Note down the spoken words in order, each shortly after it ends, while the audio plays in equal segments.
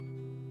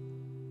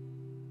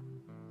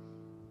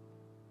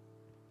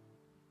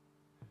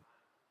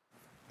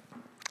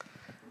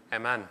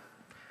Amen.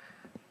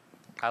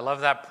 I love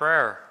that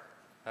prayer.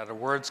 The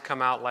words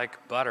come out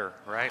like butter,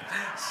 right?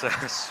 So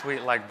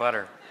sweet like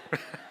butter.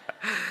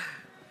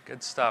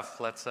 Good stuff.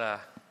 Let's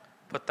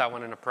put that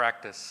one into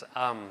practice.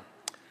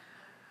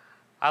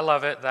 I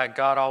love it that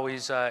God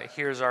always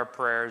hears our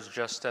prayers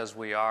just as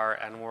we are,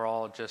 and we're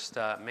all just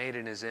made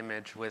in His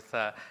image with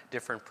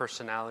different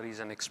personalities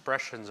and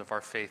expressions of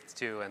our faith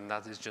too, and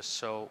that is just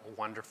so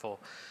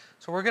wonderful.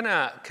 So we're going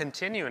to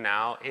continue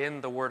now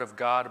in the Word of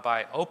God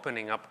by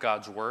opening up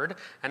God's Word,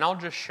 and I'll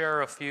just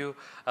share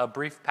a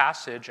brief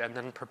passage and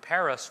then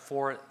prepare us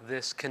for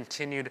this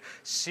continued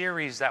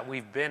series that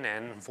we've been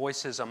in,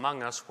 Voices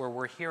Among Us, where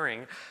we're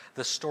hearing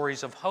the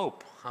stories of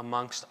hope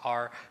amongst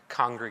our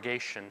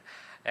congregation.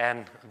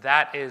 And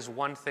that is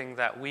one thing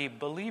that we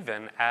believe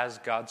in as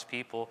God's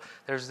people.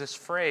 There's this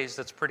phrase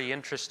that's pretty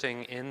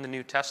interesting in the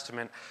New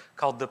Testament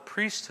called the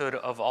priesthood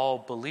of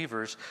all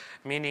believers,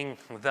 meaning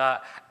the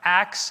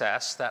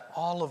access that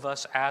all of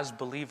us as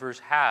believers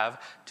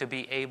have to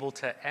be able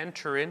to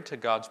enter into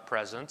God's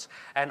presence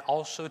and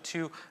also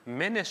to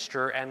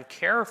minister and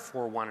care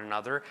for one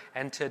another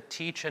and to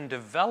teach and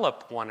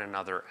develop one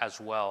another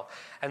as well.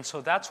 And so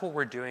that's what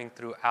we're doing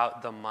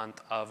throughout the month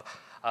of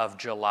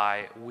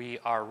July. We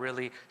are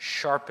really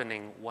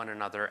sharpening one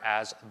another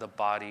as the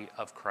body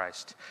of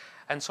Christ.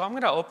 And so I'm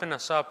going to open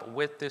us up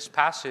with this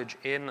passage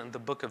in the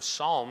book of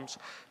Psalms,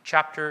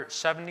 chapter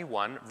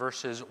 71,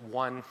 verses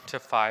 1 to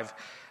 5.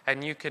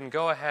 And you can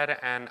go ahead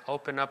and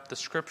open up the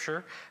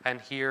scripture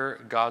and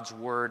hear God's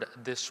word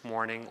this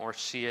morning or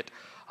see it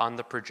on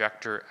the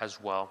projector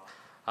as well.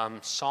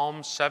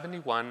 Psalm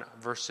 71,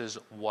 verses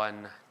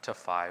 1 to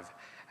 5.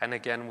 And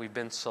again, we've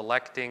been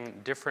selecting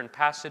different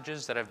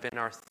passages that have been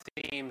our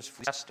themes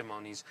for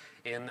testimonies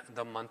in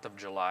the month of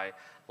July.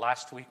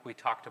 Last week, we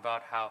talked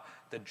about how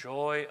the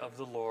joy of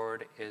the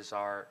Lord is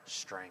our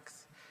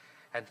strength.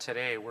 And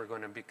today, we're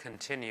going to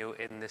continue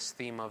in this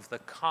theme of the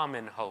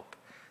common hope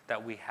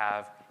that we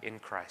have in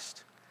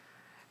Christ.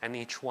 And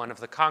each one of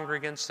the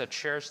congregants that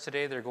shares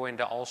today, they're going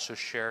to also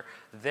share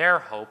their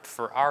hope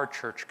for our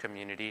church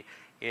community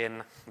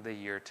in the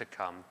year to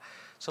come.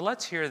 So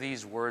let's hear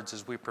these words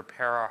as we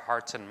prepare our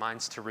hearts and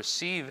minds to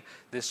receive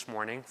this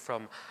morning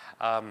from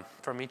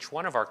each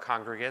one of our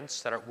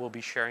congregants that we'll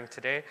be sharing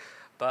today.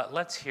 But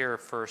let's hear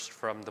first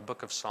from the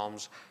book of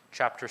Psalms,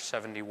 chapter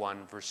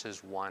 71,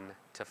 verses 1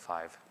 to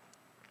 5.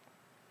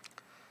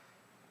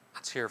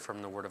 Let's hear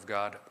from the Word of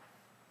God,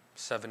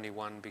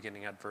 71,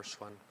 beginning at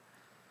verse 1.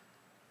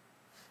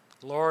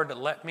 Lord,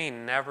 let me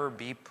never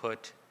be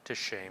put to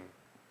shame.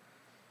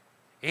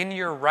 In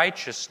your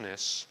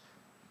righteousness,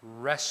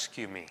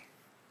 rescue me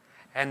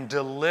and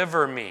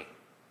deliver me.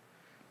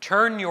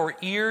 Turn your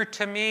ear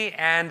to me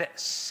and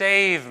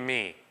save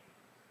me.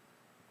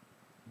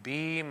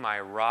 Be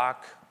my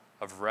rock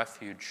of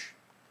refuge,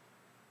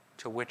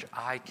 to which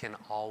I can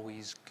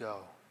always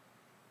go.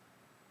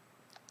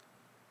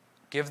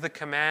 Give the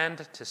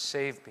command to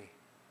save me,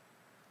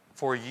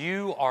 for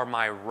you are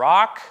my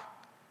rock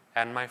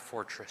and my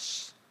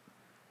fortress.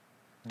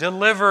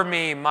 Deliver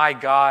me, my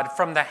God,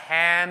 from the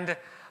hand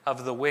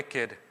of the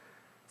wicked,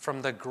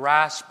 from the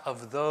grasp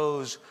of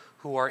those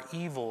who are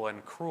evil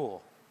and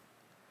cruel.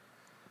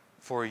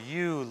 For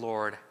you,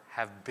 Lord,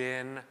 have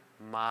been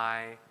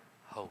my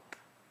hope.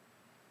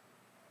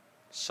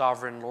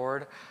 Sovereign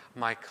Lord,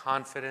 my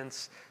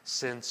confidence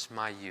since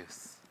my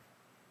youth.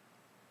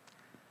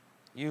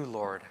 You,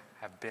 Lord,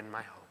 have been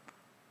my hope.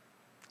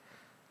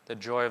 The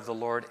joy of the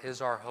Lord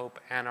is our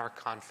hope and our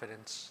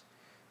confidence.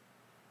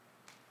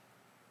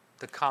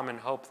 The common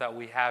hope that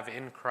we have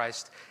in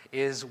Christ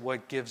is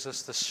what gives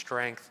us the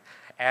strength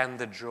and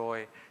the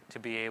joy to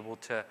be able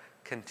to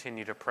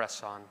continue to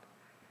press on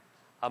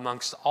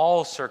amongst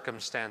all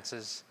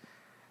circumstances.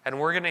 And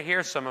we're going to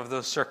hear some of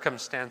those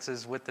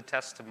circumstances with the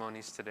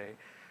testimonies today.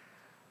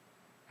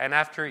 And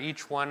after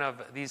each one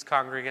of these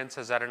congregants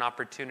has had an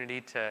opportunity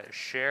to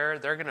share,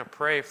 they're going to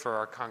pray for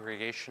our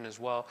congregation as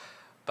well.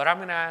 But I'm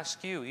going to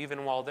ask you,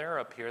 even while they're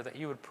up here, that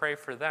you would pray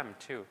for them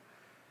too.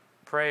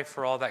 Pray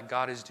for all that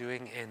God is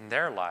doing in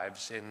their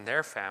lives, in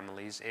their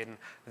families, in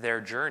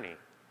their journey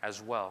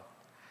as well.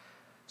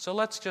 So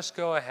let's just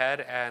go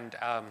ahead and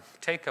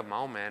take a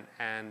moment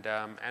and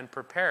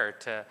prepare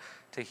to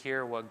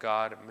hear what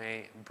God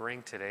may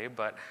bring today.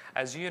 But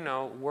as you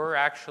know, we're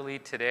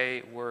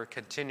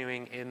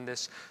continuing in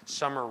this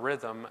summer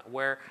rhythm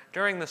where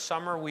during the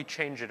summer we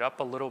change it up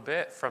a little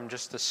bit from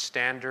just the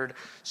standard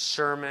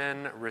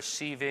sermon,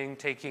 receiving,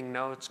 taking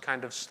notes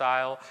kind of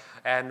style.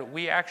 And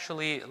we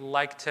actually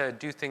like to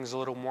do things a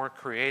little more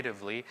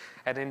creatively.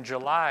 And in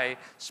July,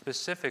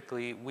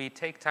 specifically, we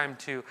take time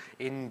to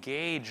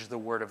engage the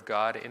Word of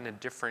God in a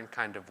different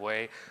kind of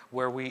way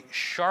where we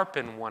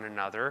sharpen one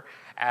another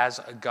as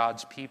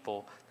God's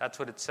people. That's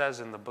what it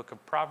says in the book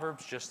of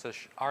Proverbs, just as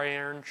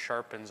iron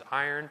sharpens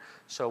iron,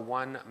 so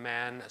one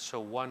man, so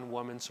one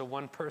woman, so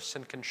one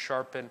person can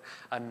sharpen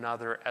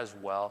another as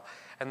well.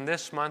 And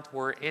this month,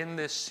 we're in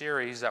this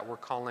series that we're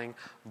calling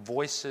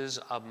Voices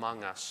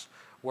Among Us,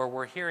 where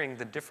we're hearing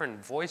the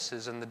different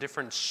voices and the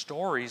different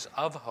stories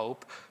of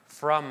hope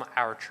from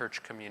our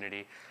church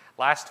community.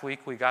 Last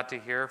week we got to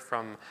hear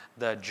from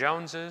the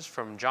Joneses,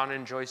 from John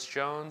and Joyce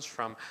Jones,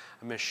 from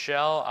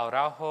Michelle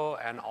Araujo,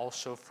 and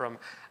also from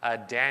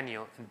Danny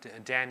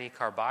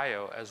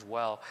Carballo as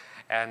well.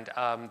 And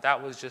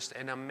that was just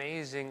an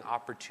amazing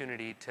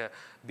opportunity to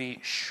be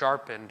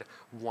sharpened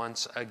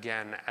once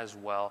again as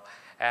well.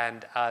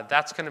 And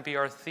that's going to be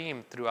our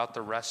theme throughout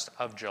the rest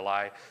of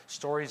July.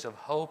 Stories of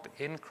hope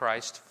in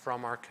Christ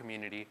from our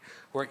community,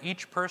 where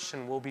each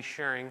person will be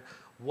sharing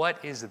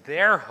what is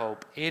their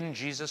hope in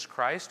Jesus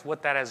Christ,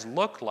 what that has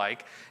looked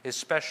like,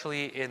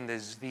 especially in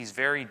these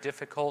very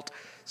difficult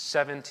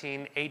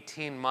 17,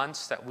 18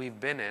 months that we've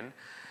been in.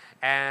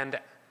 And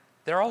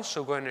they're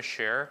also going to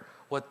share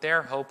what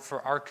their hope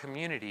for our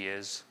community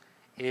is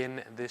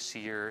in this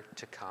year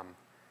to come.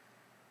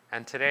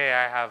 And today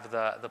I have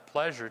the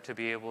pleasure to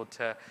be able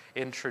to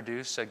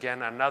introduce,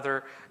 again,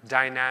 another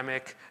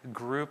dynamic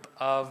group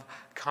of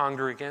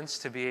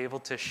congregants to be able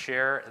to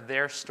share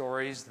their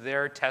stories,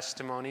 their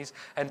testimonies,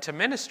 and to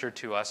minister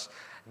to us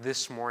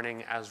this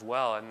morning as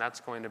well. And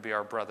that's going to be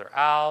our brother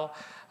Al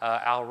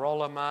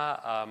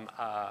Rolama,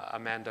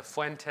 Amanda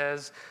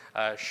Fuentes,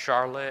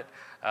 Charlotte,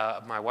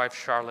 my wife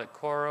Charlotte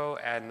Coro,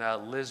 and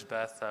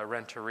Lizbeth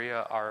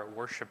Renteria, our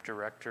worship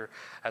director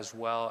as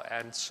well.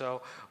 And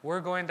so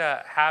we're going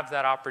to have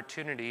that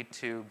opportunity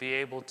to be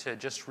able to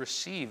just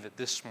receive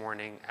this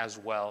morning as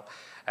well.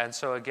 And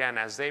so again,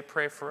 as they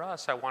pray for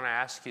us, I want to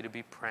ask you to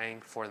be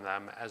praying for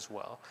them as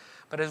well.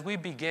 But as we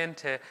begin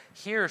to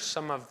hear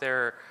some of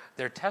their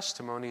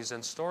testimonies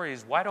and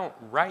stories, why don't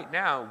right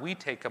now we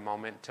take a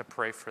moment to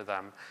pray for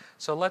them?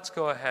 So let's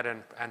go ahead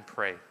and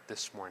pray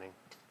this morning.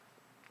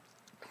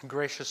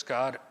 Gracious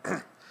God,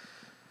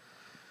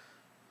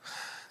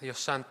 Dios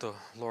Santo,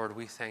 Lord,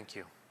 we thank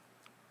you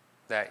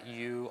that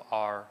you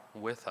are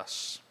with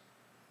us.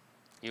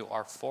 You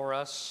are for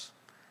us,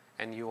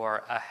 and you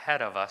are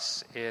ahead of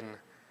us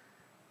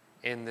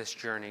in this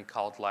journey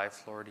called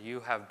life, Lord.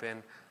 You have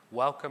been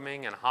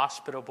welcoming and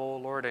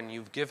hospitable, Lord, and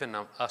you've given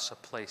us a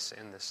place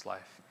in this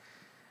life.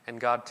 And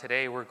God,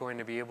 today we're going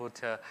to be able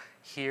to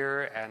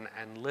hear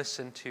and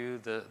listen to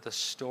the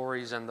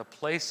stories and the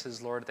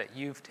places, Lord, that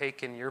you've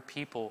taken your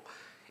people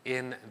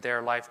in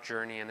their life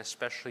journey, and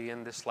especially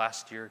in this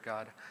last year,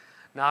 God.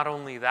 Not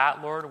only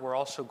that, Lord, we're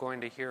also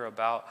going to hear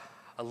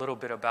a little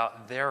bit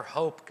about their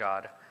hope,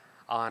 God,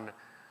 on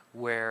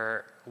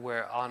their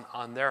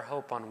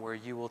hope on where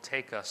you will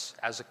take us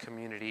as a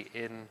community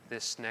in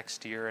this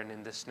next year and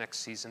in this next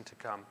season to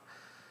come.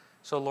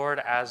 So, Lord,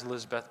 as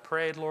Lizbeth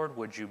prayed, Lord,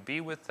 would you be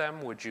with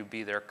them? Would you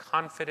be their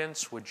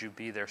confidence? Would you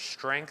be their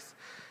strength?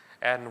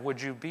 And would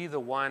you be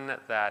the one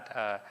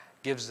that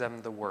gives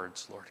them the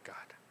words, Lord God,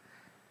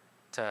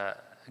 to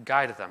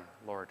guide them,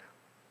 Lord.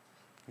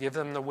 Give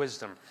them the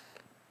wisdom.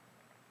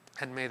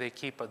 And may they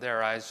keep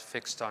their eyes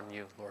fixed on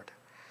you, Lord.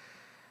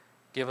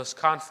 Give us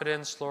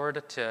confidence,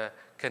 Lord, to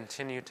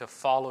continue to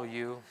follow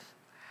you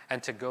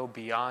and to go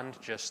beyond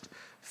just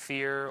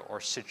fear or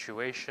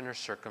situation or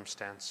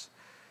circumstance.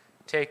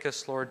 Take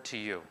us, Lord, to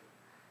you.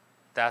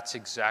 That's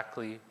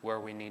exactly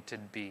where we need to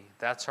be.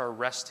 That's our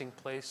resting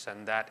place,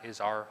 and that is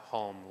our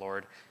home,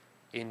 Lord,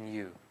 in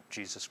you,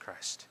 Jesus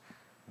Christ.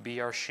 Be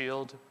our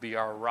shield, be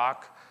our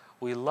rock.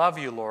 We love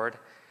you, Lord,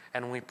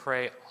 and we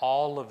pray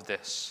all of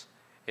this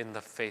in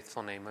the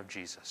faithful name of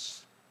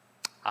Jesus.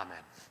 Amen.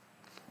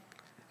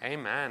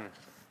 Amen.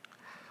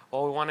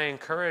 Well, we want to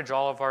encourage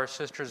all of our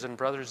sisters and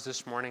brothers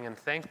this morning and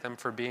thank them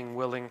for being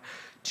willing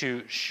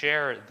to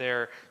share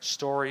their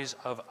stories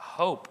of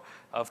hope,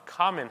 of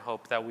common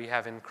hope that we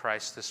have in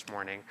Christ this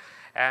morning.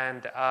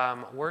 And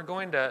we're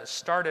going to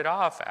start it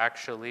off,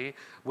 actually,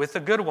 with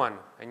a good one.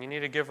 And you need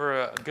to give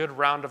her a good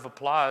round of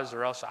applause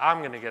or else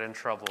I'm going to get in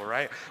trouble,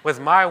 right? With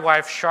my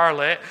wife,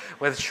 Charlotte,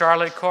 with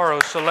Charlotte Coro.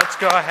 So let's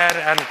go ahead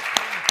and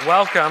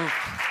welcome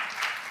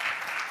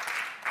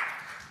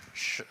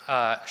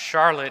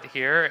Charlotte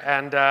here.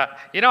 And,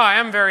 I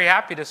am very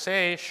happy to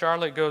say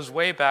Charlotte goes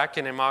way back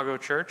in Imago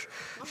Church.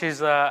 She's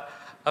the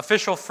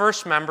official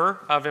first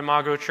member of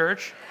Imago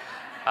Church.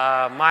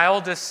 My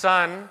oldest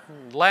son,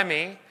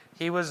 Lemmy,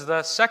 he was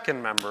the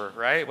second member,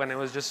 right? When it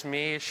was just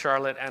me,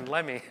 Charlotte, and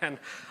Lemmy. And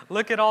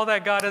look at all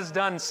that God has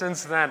done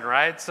since then,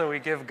 right? So we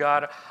give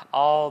God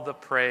all the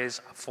praise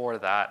for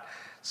that.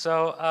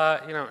 So,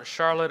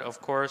 Charlotte,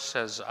 of course,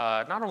 has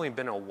not only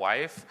been a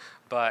wife,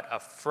 but a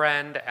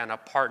friend and a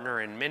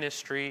partner in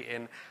ministry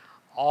in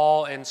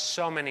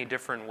so many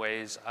different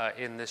ways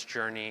in this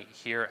journey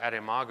here at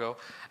Imago,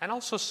 and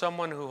also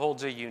someone who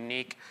holds a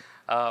unique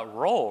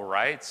role,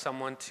 right?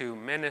 Someone to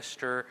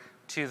minister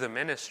to the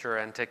minister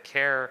and to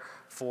care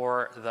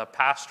for the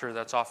pastor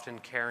that's often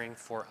caring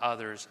for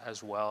others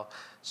as well.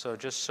 So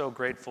just so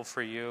grateful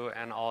for you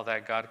and all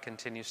that God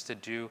continues to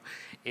do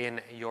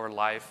in your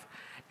life.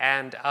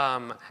 And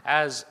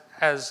as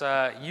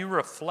you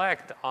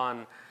reflect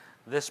on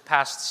this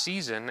past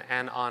season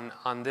and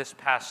on this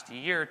past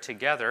year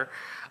together,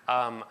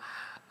 I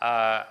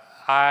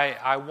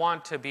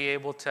want to be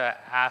able to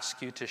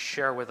ask you to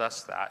share with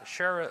us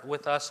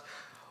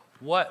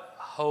what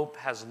hope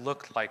has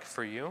looked like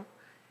for you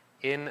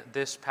in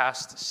this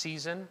past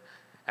season,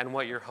 and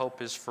what your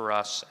hope is for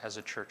us as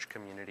a church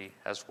community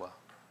as well.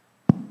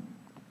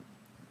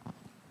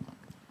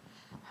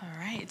 All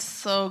right,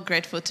 so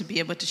grateful to be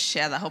able to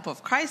share the hope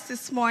of Christ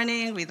this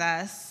morning with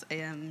us. I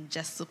am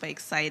just super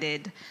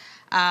excited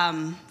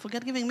for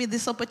God giving me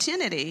this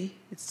opportunity.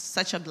 It's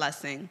such a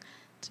blessing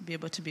to be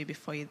able to be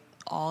before you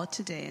all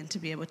today and to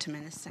be able to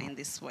minister in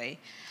this way.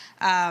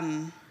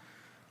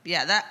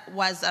 That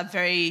was a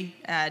very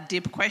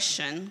deep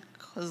question,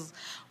 because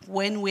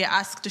when we're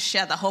asked to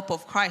share the hope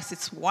of Christ,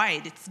 it's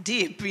wide, it's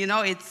deep,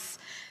 it's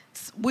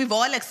we've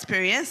all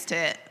experienced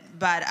it.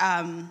 But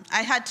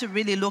I had to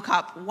really look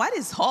up what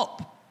is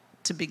hope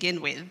to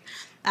begin with.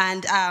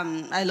 And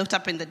I looked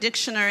up in the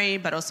dictionary,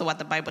 but also what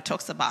the Bible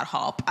talks about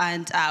hope.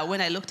 And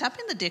when I looked up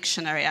in the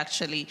dictionary,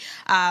 actually,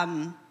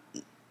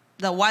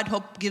 the word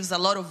hope gives a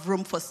lot of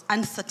room for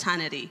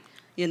uncertainty.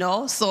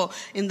 So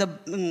in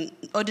the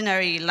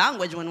ordinary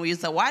language, when we use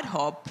the word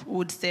hope, we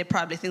would say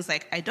probably things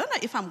like, I don't know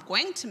if I'm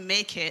going to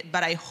make it,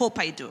 but I hope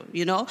I do,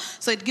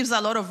 So it gives a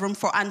lot of room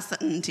for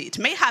uncertainty. It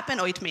may happen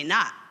or it may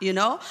not,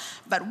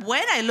 But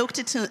when I looked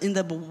in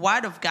the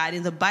Word of God,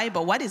 in the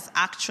Bible, what is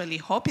actually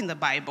hope in the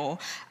Bible,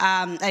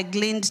 I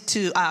gleaned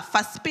to 1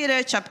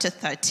 Peter chapter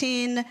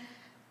 13, 1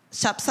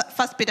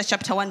 Peter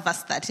chapter 1,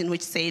 verse 13,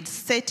 which said,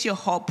 set your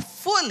hope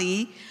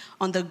fully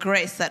on the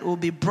grace that will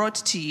be brought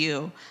to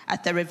you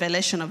at the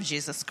revelation of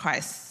Jesus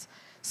Christ.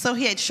 So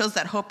here it shows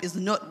that hope is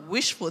not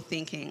wishful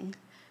thinking.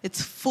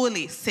 It's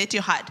fully, set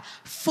your heart,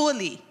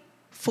 fully.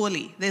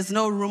 There's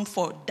no room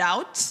for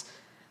doubt.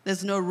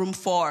 There's no room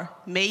for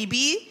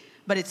maybe,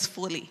 but it's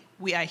fully.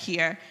 We are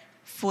here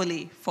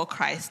fully for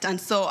Christ. And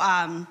so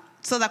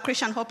the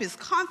Christian hope is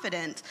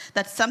confident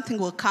that something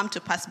will come to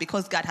pass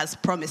because God has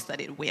promised that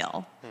it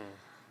will.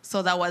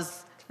 So that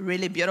was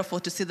really beautiful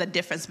to see the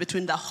difference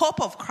between the hope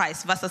of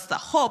Christ versus the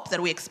hope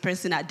that we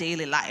experience in our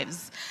daily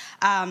lives.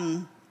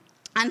 And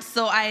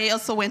so I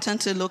also went on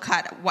to look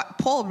at what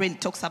Paul really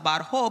talks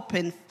about hope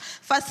in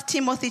 1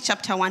 Timothy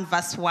chapter 1,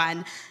 verse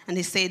 1. And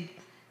he said,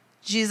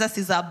 Jesus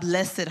is our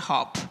blessed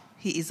hope.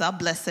 He is our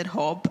blessed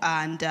hope.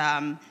 And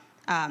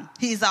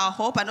he is our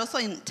hope. And also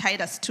in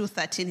Titus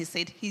 2:13, he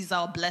said, he's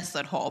our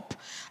blessed hope.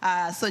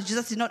 So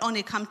Jesus did not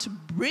only come to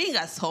bring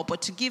us hope or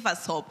to give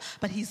us hope,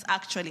 but he's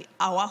actually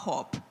our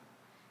hope.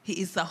 He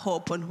is the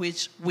hope on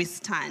which we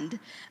stand.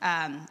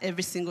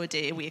 Every single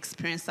day we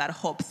experience that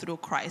hope through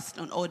Christ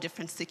on all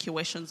different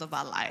situations of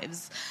our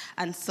lives.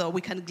 And so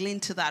we can glean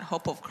to that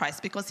hope of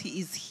Christ because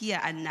he is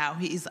here and now.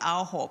 He is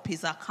our hope.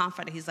 He's our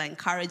comforter. He's our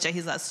encourager.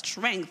 He's our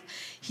strength.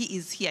 He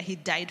is here. He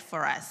died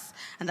for us.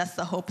 And that's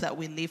the hope that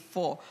we live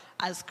for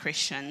as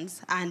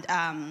Christians. And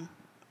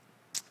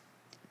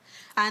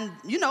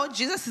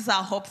Jesus is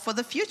our hope for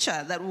the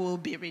future, that we will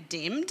be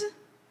redeemed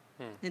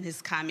in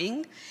his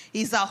coming.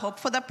 He's our hope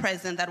for the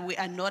present, that we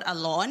are not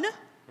alone.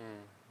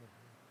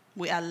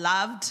 We are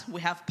loved. We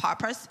have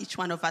purpose. Each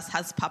one of us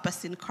has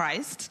purpose in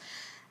Christ.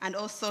 And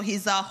also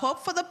he's our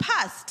hope for the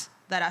past,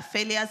 that our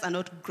failures are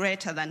not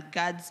greater than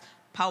God's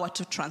power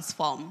to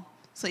transform.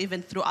 So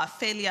even through our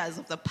failures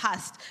of the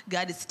past,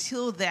 God is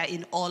still there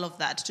in all of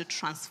that to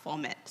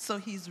transform it. So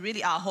he's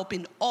really our hope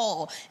in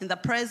all, in the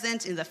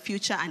present, in the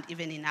future, and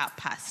even in our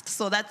past.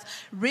 So that's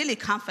really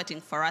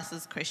comforting for us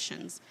as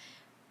Christians,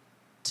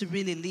 to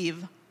really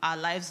live our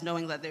lives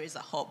knowing that there is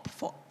a hope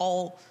for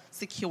all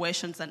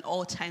situations and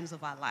all times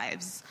of our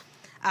lives.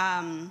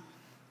 I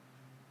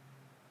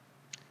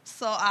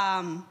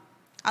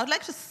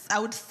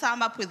would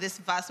sum up with this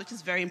verse, which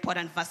is a very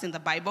important verse in the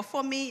Bible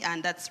for me,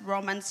 and that's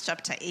Romans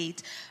chapter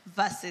 8,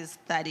 verses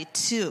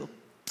 32.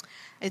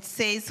 It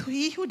says,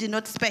 he who did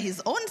not spare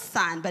his own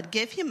son, but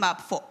gave him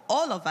up for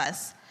all of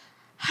us,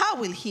 how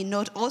will he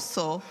not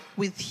also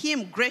with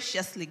him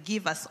graciously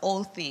give us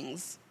all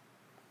things?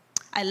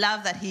 I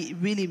love that he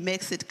really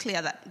makes it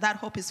clear that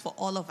hope is for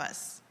all of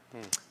us.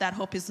 That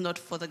hope is not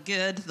for the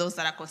good, those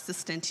that are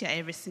consistent here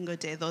every single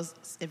day,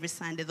 those every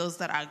Sunday, those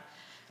that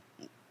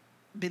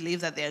believe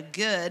that they're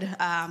good,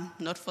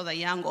 not for the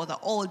young or the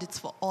old. It's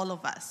for all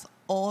of us,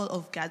 all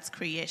of God's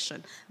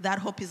creation. That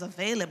hope is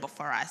available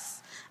for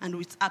us, and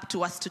it's up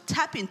to us to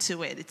tap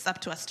into it. It's up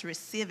to us to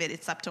receive it.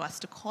 It's up to us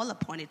to call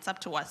upon it. It's up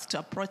to us to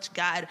approach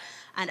God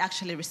and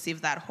actually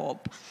receive that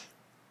hope.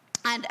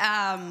 And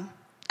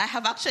I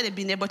have actually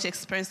been able to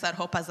experience that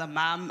hope as a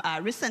mom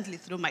recently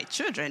through my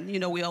children. We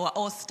were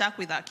all stuck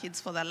with our kids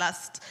for the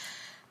last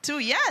 2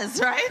 years,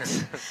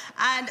 right?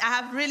 And I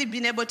have really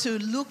been able to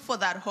look for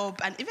that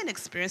hope and even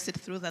experience it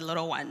through the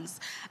little ones.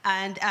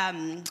 And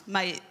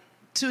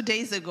 2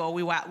 days ago,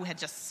 we had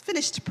just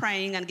finished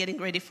praying and getting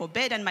ready for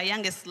bed. And my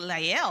youngest,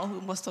 Lael, who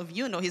most of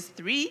you know, he's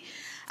 3.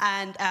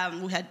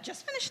 And we had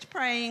just finished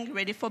praying,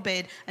 ready for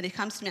bed. And he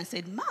comes to me and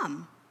said,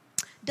 Mom,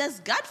 does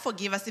God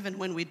forgive us even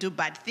when we do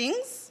bad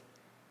things?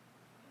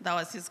 That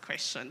was his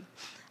question.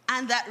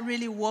 And that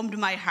really warmed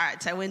my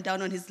heart. I went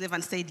down on his lap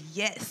and said,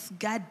 yes,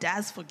 God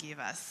does forgive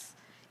us,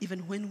 even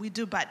when we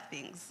do bad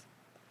things.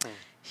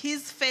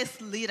 His face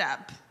lit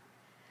up.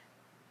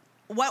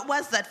 What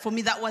was that for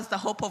me? That was the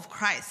hope of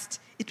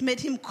Christ. It made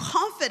him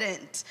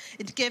confident.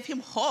 It gave him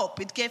hope.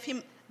 It gave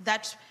him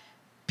that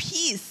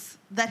peace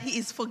that he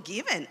is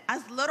forgiven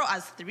as little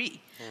as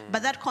 3.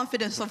 But that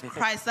confidence of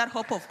Christ, that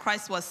hope of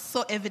Christ was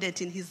so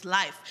evident in his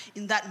life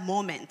in that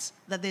moment,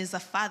 that there's a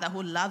father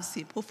who loves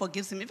him, who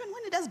forgives him, even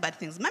when he does bad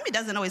things. Mommy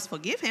doesn't always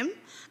forgive him.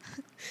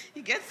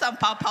 He gets some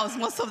pow-pows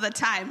most of the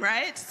time,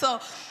 right? So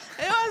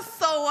it was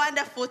so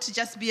wonderful to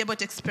just be able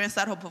to experience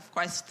that hope of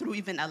Christ through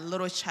even a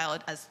little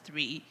child as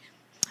 3.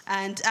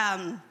 And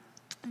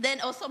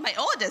then also my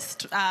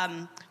oldest,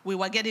 we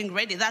were getting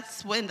ready.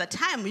 That's when the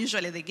time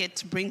usually they get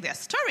to bring their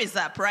stories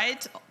up,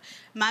 right?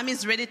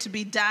 Mommy's ready to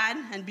be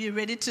done and be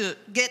ready to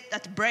get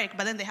that break,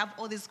 but then they have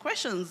all these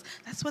questions.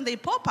 That's when they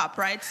pop up,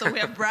 right? So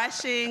we're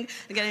brushing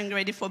and getting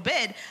ready for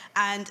bed.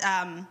 And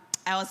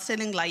I was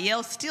telling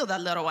Lael, still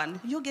that little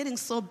one, you're getting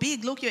so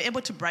big. Look, you're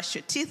able to brush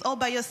your teeth all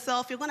by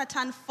yourself. You're going to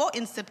turn 4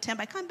 in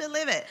September. I can't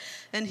believe it.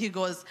 Then he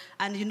goes,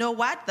 and you know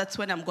what? That's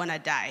when I'm going to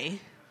die.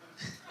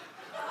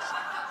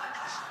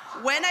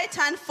 When I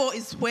turn 4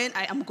 is when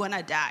I am going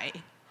to die.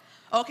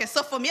 Okay,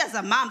 so for me as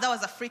a mom, that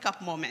was a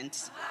freak-up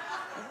moment.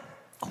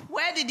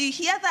 Where did you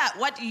hear that?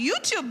 What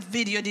YouTube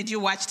video did you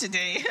watch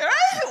today?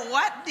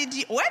 Where did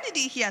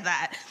you hear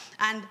that?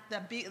 And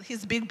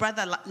his big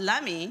brother,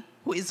 Lami,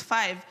 who is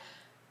 5,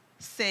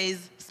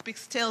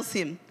 tells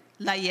him,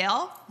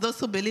 Lael, those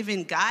who believe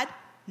in God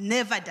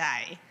never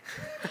die.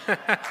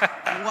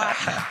 Wow.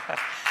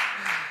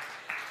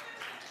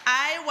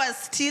 I was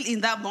still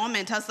in that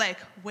moment. I was like,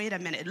 wait a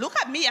minute. Look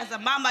at me as a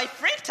mom. I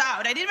freaked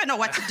out. I didn't even know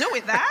what to do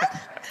with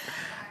that.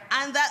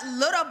 And that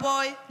little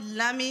boy,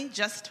 Lami,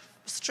 just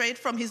straight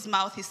from his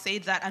mouth, he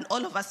said that. And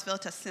all of us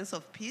felt a sense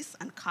of peace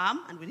and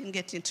calm. And we didn't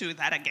get into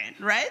that again,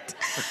 right?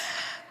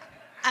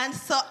 And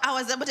so I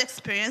was able to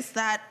experience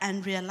that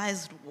and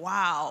realized,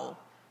 wow,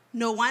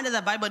 no wonder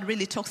the Bible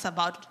really talks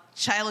about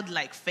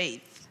childlike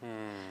faith.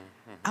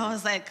 I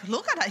was like,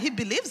 look at that. He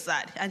believes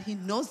that, and he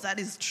knows that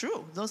is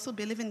true. Those who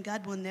believe in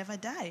God will never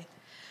die.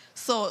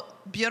 So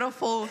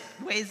beautiful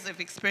ways of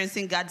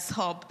experiencing God's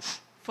hope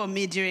for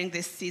me during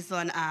this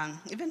season,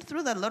 even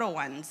through the little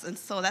ones. And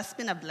so that's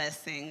been a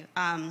blessing.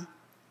 I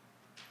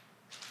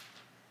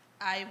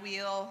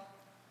will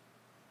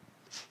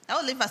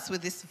leave us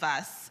with this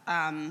verse.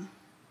 1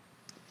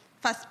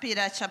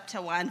 Peter chapter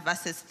 1,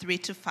 verses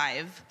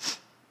 3-5.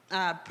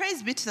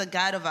 Praise be to the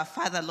God of our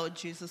Father, Lord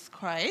Jesus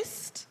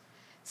Christ.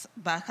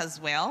 Back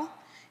as well.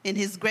 In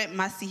his great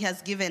mercy, he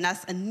has given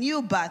us a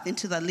new birth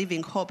into the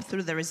living hope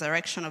through the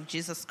resurrection of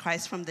Jesus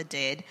Christ from the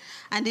dead,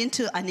 and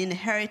into an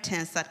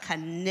inheritance that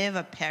can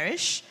never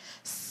perish,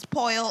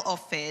 spoil, or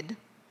fade.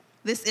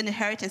 This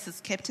inheritance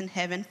is kept in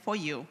heaven for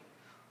you,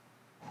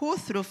 who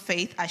through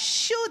faith are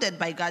shielded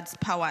by God's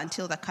power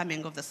until the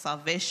coming of the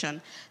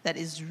salvation that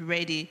is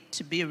ready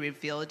to be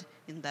revealed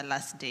in the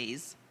last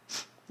days.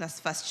 That's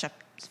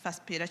 1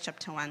 Peter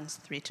chapter 1,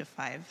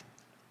 3-5.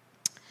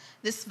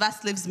 This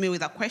verse leaves me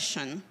with a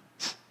question.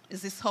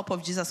 Is this hope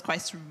of Jesus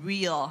Christ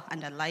real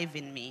and alive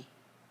in me?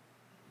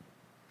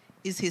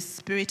 Is his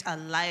spirit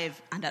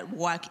alive and at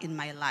work in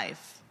my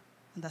life?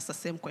 And that's the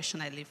same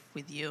question I leave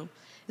with you.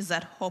 Is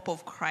that hope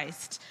of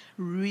Christ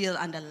real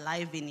and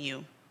alive in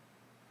you?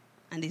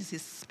 And is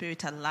his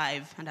spirit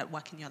alive and at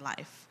work in your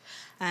life?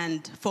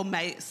 And for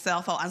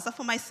myself, I'll answer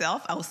for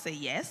myself. I will say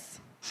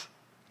yes.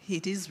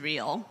 It is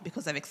real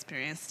because I've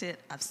experienced it.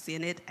 I've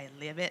seen it. I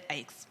live it. I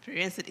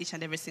experience it each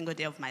and every single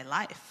day of my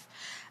life.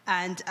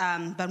 And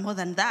but more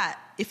than that,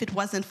 if it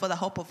wasn't for the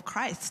hope of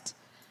Christ,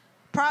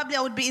 probably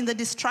I would be in the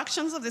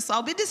distractions of this.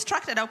 I'll be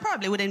distracted. I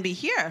probably wouldn't be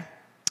here.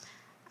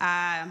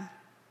 I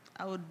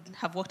would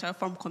have walked away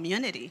from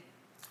community,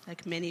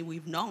 like many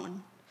we've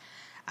known.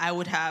 I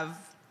would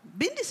have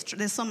been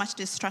there's so much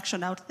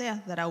distraction out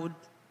there that I would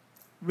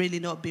really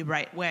not be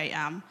right where I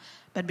am.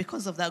 But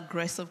because of that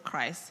grace of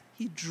Christ,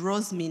 he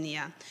draws me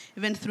near.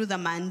 Even through the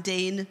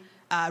mundane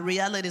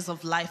realities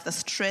of life, the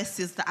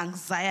stresses, the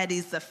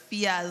anxieties, the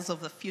fears of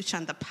the future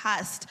and the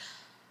past,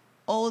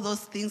 all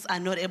those things are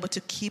not able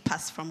to keep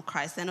us from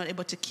Christ. They're not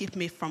able to keep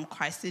me from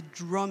Christ. They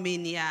draw me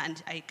near,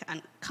 and I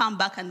can come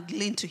back and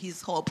glean to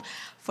his hope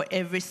for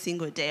every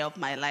single day of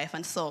my life.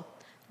 And so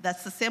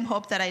that's the same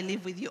hope that I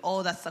live with you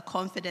all. That's the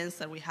confidence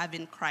that we have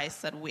in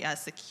Christ, that we are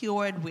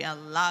secured, we are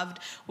loved,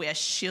 we are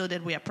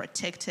shielded, we are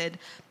protected,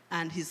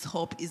 and his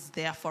hope is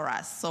there for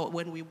us. So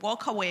when we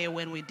walk away,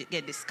 when we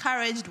get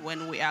discouraged,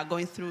 when we are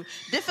going through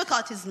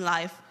difficulties in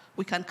life,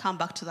 we can come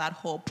back to that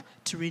hope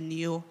to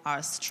renew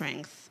our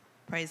strength.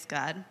 Praise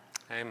God.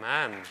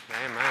 Amen.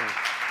 Amen.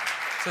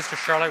 Sister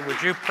Charlotte, would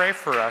you pray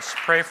for us?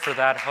 Pray for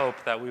that hope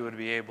that we would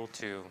be able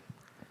to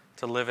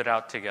live it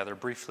out together.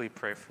 Briefly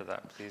pray for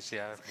that, please.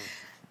 Yeah.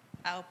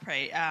 I'll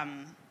pray.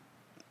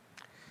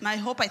 My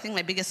hope, I think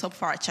my biggest hope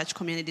for our church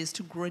community is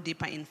to grow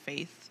deeper in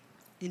faith,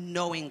 in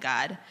knowing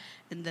God,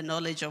 in the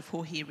knowledge of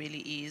who he really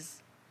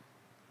is,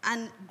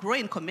 and grow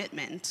in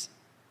commitment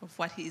of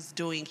what he is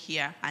doing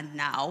here and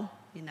now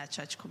in our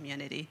church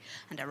community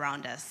and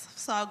around us.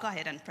 So I'll go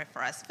ahead and pray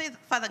for us.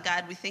 Father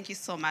God, we thank you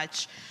so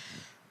much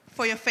for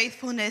for your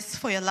faithfulness,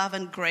 for your love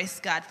and grace,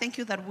 God. Thank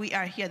you that we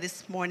are here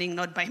this morning,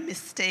 not by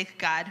mistake,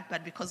 God,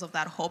 but because of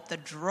that hope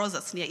that draws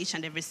us near each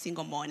and every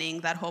single morning,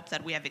 that hope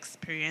that we have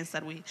experienced,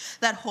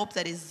 that hope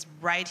that is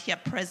right here,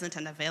 present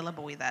and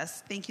available with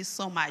us. Thank you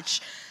so much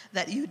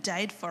that you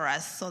died for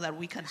us so that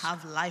we can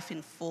have life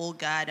in full,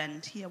 God.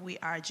 And here we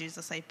are,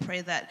 Jesus. I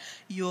pray that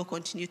you will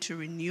continue to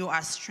renew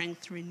our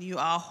strength, renew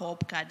our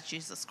hope, God,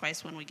 Jesus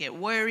Christ. When we get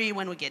worried,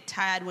 when we get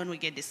tired, when we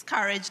get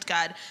discouraged,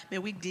 God, may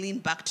we glean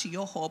back to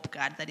your hope,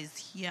 God, that is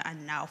here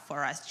and now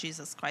for us,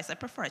 Jesus Christ. I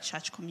pray for a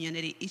church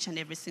community, each and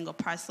every single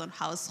person,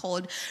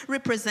 household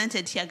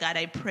represented here, God.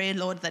 I pray,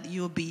 Lord, that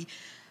you'll be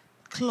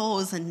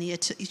close and near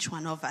to each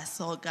one of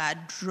us. Oh, God,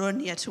 draw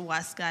near to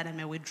us, God, and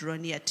may we draw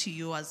near to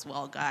you as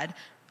well, God.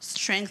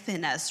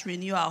 Strengthen us,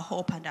 renew our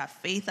hope and our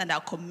faith and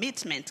our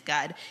commitment,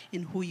 God,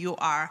 in who you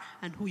are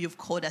and who you've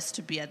called us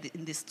to be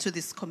to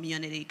this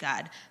community,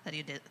 God, that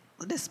you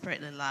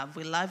desperately love.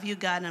 We love you,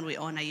 God, and we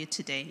honor you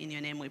today. In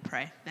your name we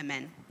pray.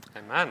 Amen.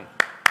 Amen.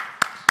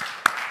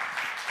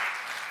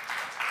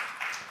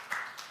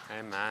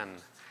 Amen.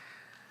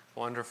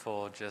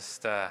 Wonderful.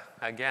 Just,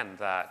 again,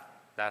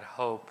 that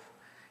hope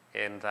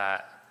in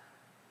that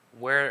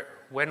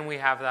when we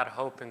have that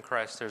hope in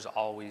Christ, there's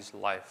always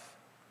life.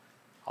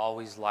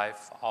 Always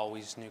life,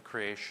 always new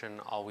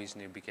creation, always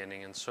new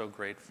beginning. And so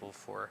grateful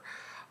for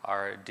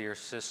our dear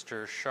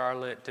sister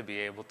Charlotte to be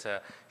able to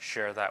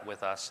share that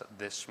with us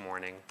this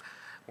morning.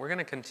 We're going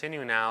to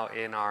continue now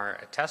in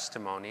our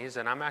testimonies,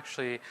 and I'm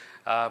actually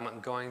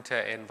going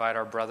to invite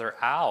our brother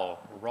Al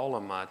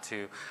Rolama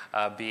to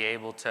be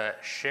able to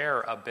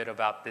share a bit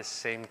about this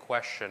same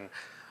question,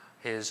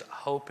 his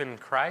hope in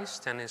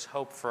Christ and his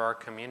hope for our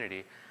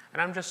community.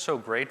 And I'm just so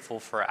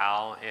grateful for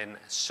Al in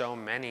so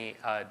many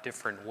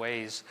different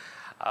ways.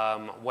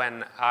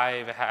 When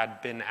I had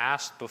been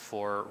asked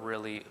before,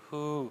 really,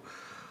 who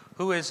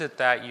is it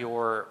that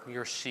you're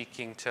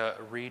seeking to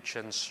reach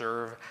and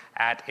serve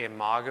at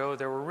Imago?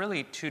 There were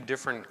really two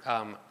different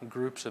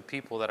groups of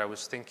people that I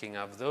was thinking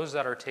of. Those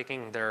that are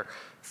taking their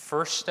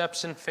first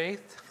steps in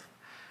faith,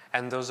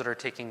 and those that are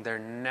taking their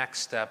next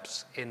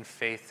steps in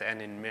faith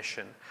and in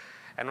mission.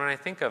 And when I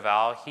think of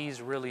Al,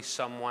 he's really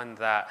someone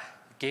that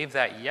gave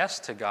that yes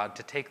to God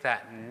to take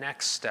that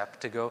next step,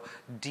 to go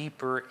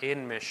deeper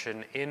in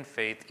mission, in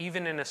faith,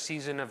 even in a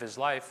season of his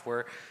life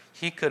where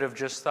he could have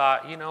just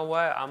thought, you know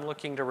what, I'm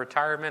looking to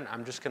retirement,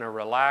 I'm just going to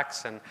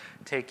relax and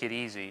take it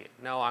easy.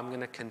 No, I'm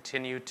going to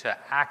continue to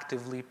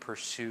actively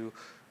pursue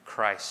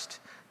Christ.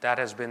 That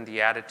has been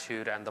the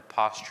attitude and the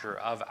posture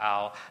of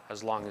Al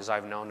as long as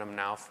I've known him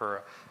now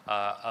for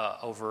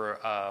over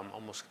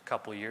almost a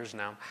couple years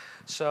now.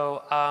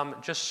 So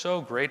just so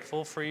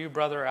grateful for you,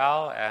 Brother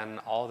Al, and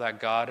all that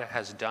God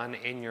has done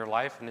in your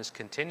life and is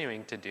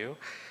continuing to do.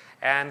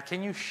 And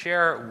can you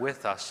share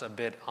with us a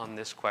bit on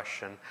this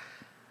question?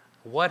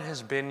 What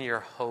has been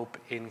your hope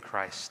in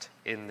Christ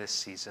in this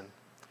season?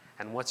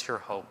 And what's your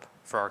hope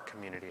for our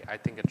community? I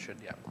think it should,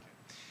 yeah.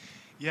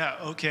 Yeah,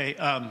 okay.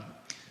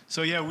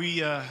 So yeah,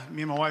 me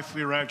and my wife,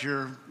 we arrived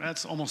here.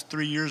 That's almost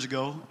 3 years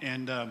ago,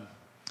 and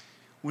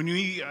when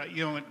we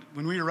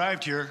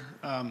arrived here,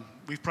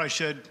 we've probably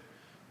shed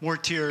more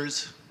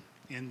tears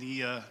in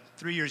the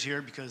 3 years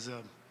here because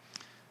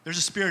there's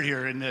a spirit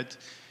here, and that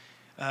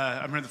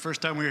I remember the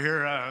first time we were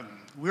here,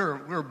 we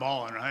were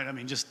bawling, right? I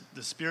mean, just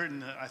the spirit,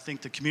 and I think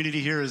the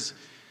community here is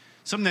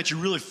something that you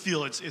really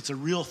feel. It's a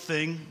real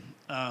thing,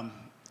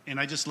 and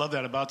I just love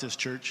that about this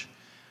church.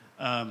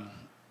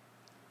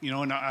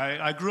 And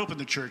I grew up in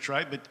the church,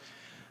 right? But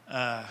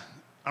I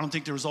don't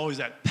think there was always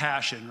that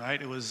passion,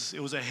 right? It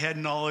was a head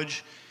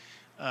knowledge.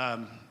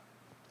 And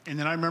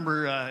then I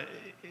remember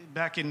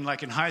back in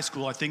high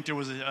school, I think there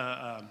was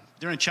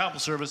during chapel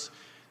service,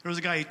 there was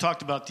a guy, he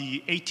talked about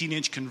the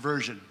 18-inch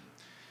conversion.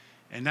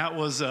 And that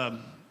was to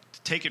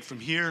take it from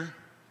here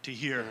to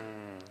here,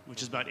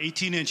 which is about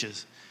 18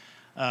 inches.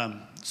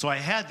 So I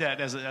had that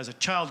as a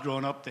child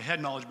growing up, the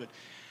head knowledge, but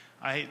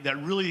that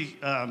really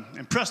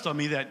impressed on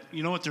me that,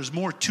 you know what, there's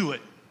more to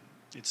it.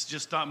 It's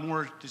just not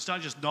more, it's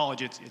not just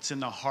knowledge, it's in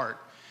the heart.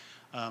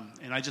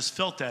 And I just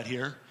felt that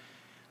here.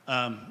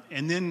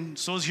 And then,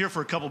 so I was here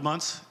for a couple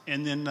months,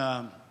 and then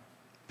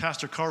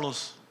Pastor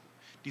Carlos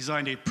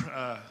designed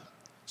a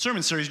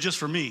sermon series just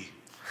for me.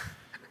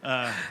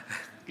 I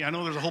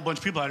know there's a whole bunch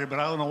of people out here, but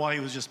I don't know why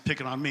he was just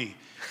picking on me.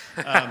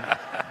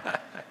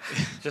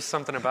 Just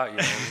something about you,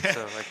 man.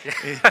 So,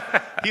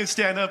 he would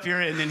stand up here,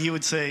 and then he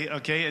would say,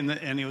 okay,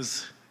 and he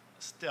was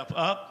step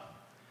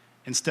up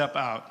and step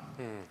out.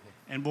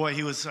 And boy,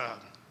 he was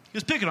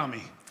picking on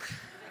me.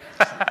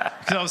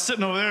 Because I was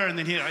sitting over there, and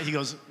then he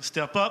goes,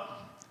 step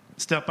up,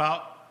 step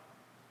out.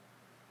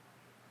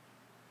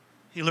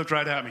 He looked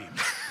right at me.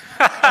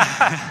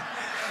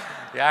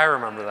 Yeah, I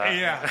remember that.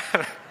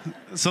 Yeah.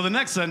 So the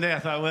next Sunday, I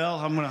thought, well,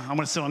 I'm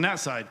gonna sit on that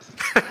side.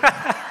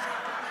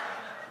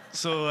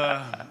 So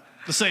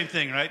the same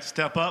thing, right?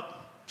 Step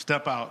up,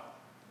 step out.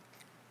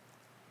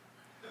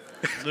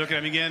 Look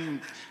at me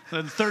again.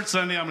 The third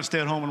Sunday, I'm gonna stay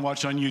at home and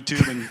watch on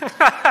YouTube,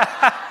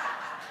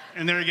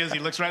 and there he is. He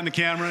looks right in the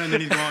camera, and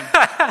then he's going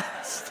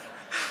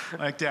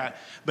like that.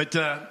 But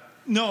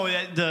No,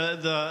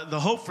 the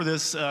hope for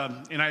this,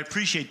 and I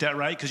appreciate that,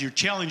 right? Because you're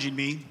challenging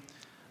me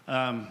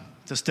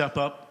to step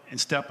up and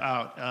step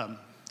out.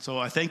 So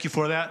I thank you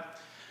for that.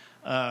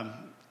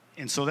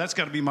 And so that's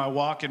got to be my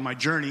walk and my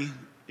journey,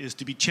 is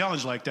to be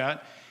challenged like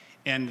that.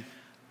 And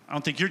I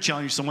don't think you're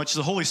challenged so much.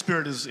 The Holy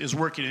Spirit is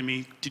working in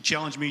me to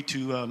challenge me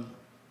to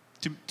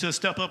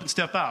step up and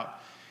step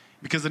out.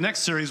 Because the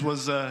next series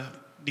was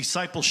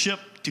discipleship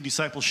to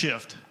disciple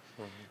shift.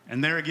 Mm-hmm.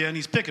 And there again,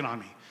 he's picking on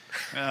me.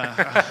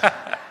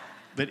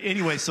 But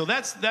anyway, so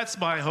that's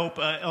my hope.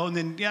 And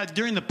then,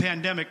 during the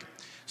pandemic,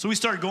 so we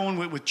started going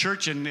with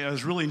church, and I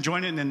was really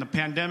enjoying it. And then the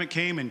pandemic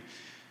came, and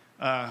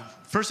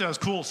first it was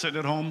cool sitting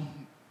at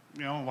home,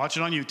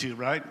 watching on YouTube,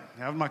 right?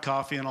 Having my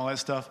coffee and all that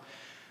stuff.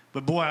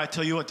 But boy, I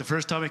tell you what, the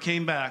first time I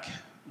came back,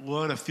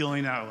 what a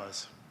feeling that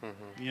was.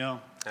 Mm-hmm.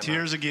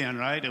 Tears again,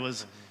 right? It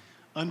was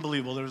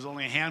unbelievable. There was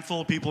only a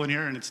handful of people in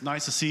here, and it's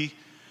nice to see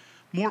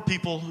more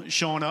people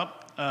showing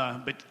up.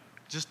 But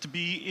just to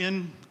be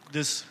in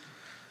this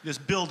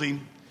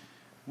building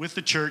with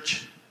the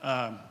church,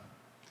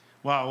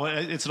 wow,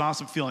 it's an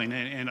awesome feeling,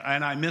 and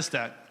I missed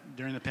that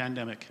during the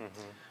pandemic.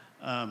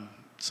 Mm-hmm.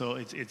 So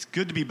it's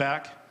good to be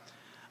back.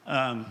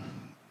 What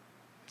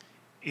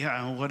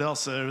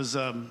else? There was,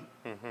 I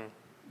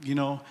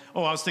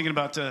was thinking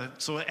about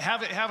so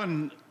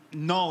having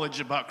knowledge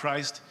about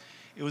Christ.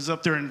 It was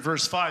up there in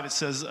verse 5. It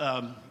says,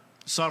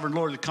 "Sovereign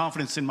Lord, the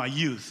confidence in my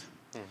youth."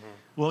 Mm-hmm.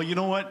 Well, you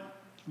know what?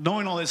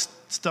 Knowing all this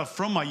stuff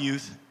from my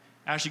youth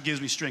actually gives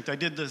me strength. I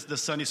did the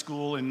Sunday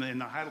school and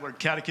the Heidelberg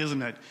Catechism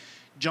that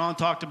John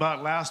talked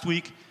about last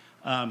week.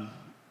 I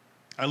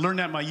learned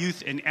that in my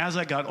youth, and as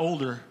I got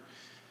older,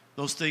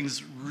 those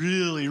things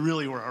really,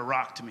 really were a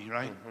rock to me,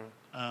 right?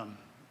 Mm-hmm.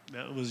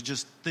 That was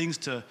just things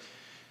to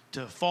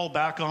fall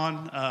back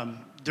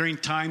on during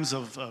times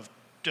of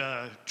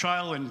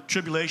trial and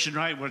tribulation,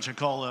 right? Which I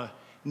call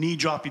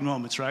knee-dropping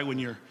moments, right? When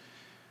you're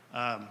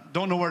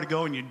don't know where to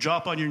go and you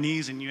drop on your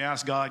knees and you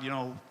ask God,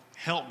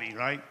 help me,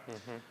 right?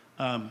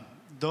 Mm-hmm.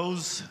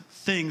 Those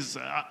things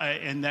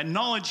and that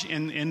knowledge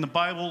in the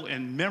Bible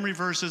and memory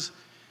verses,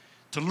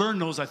 to learn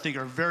those, I think,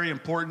 are very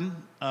important.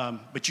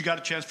 But you got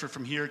to transfer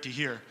from here to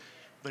here.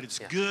 But it's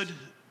good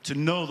to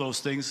know those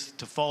things,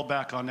 to fall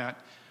back on that.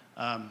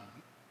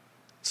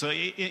 So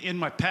in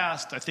my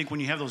past, I think when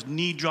you have those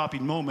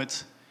knee-dropping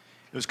moments,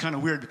 it was kind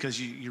of weird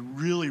because you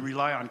really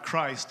rely on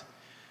Christ.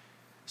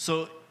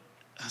 So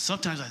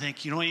sometimes I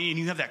think, and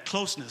you have that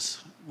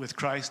closeness with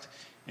Christ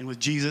and with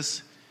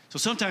Jesus. So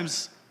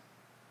sometimes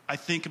I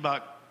think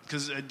about,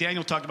 because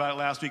Daniel talked about it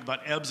last week,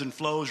 about ebbs and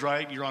flows,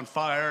 right? You're on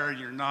fire and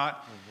you're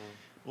not.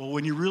 Mm-hmm. Well,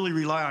 when you really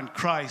rely on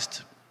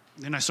Christ,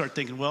 then I start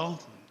thinking,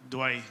 well,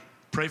 do I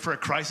pray for a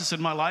crisis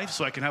in my life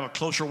so I can have a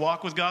closer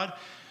walk with God?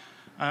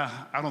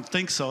 I don't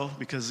think so,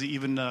 because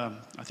even I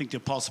think the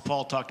Apostle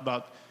Paul talked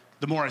about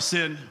the more I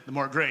sin, the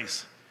more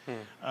grace.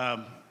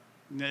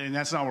 And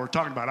that's not what we're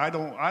talking about. I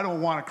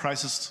don't want a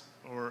crisis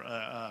or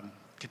a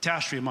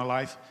catastrophe in my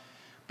life,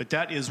 but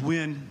that is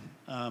when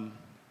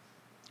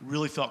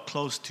really felt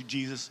close to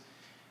Jesus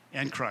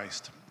and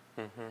Christ.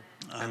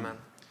 Mm-hmm. Amen.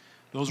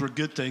 Those were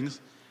good things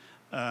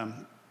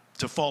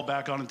to fall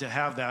back on and to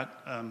have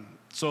that.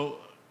 So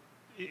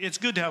it's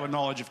good to have a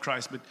knowledge of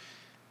Christ, but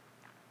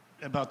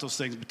about those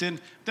things. But then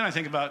I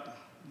think about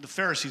the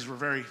Pharisees were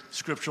very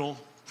scriptural,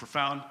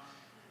 profound,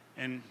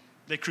 and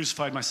they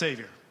crucified my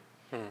Savior,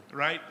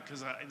 right?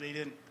 Because I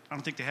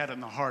don't think they had it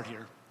in the heart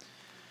here.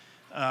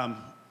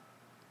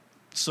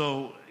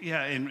 So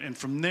yeah, and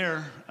from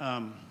there,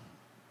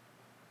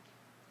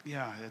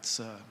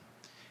 it's.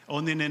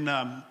 And then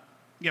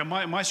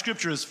my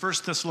scripture is 1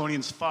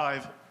 Thessalonians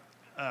 5,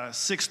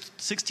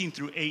 16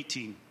 through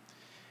 18,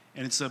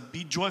 and it's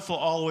be joyful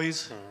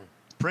always,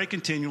 pray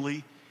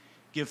continually,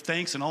 give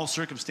thanks in all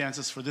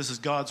circumstances, for this is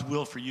God's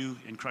will for you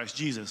in Christ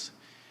Jesus.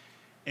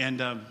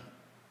 And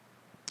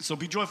so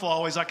be joyful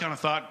always. I kind of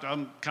thought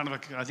I'm kind of a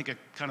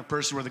kind of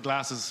person where the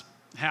glass is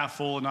half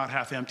full and not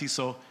half empty.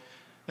 So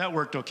that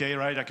worked okay,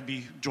 right? I could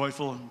be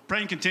joyful,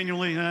 praying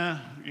continually. That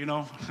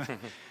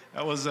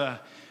was.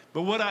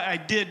 But what I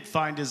did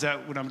find is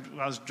that when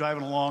I was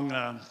driving along,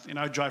 and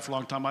I would drive for a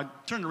long time, I'd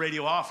turn the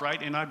radio off,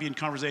 right? And I'd be in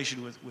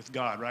conversation with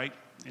God, right?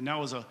 And that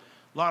was a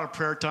lot of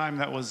prayer time.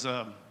 That was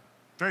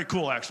very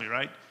cool, actually,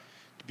 right?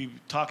 To be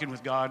talking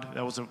with God.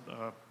 That was a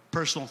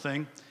personal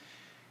thing.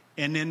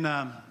 And then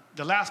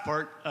the last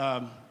part,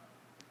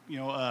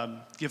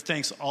 give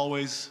thanks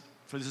always,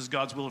 for this is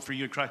God's will for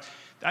you in Christ.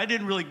 I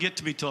didn't really get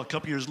to me till a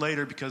couple years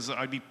later, because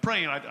I'd be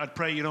praying. I'd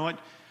pray, you know what?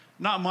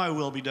 Not my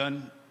will be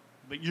done,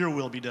 but your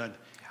will be done.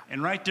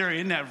 And right there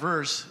in that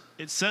verse,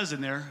 it says in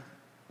there,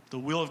 the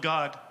will of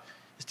God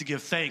is to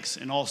give thanks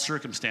in all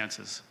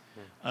circumstances.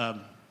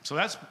 So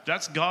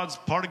that's God's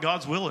part of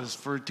God's will, is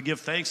to give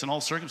thanks in all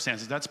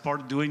circumstances. That's part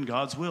of doing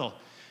God's will.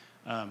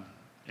 And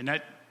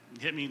that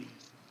hit me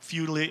a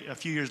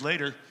few years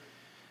later,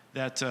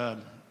 that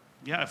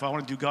if I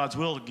want to do God's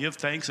will, give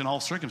thanks in all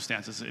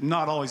circumstances.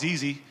 Not always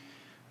easy,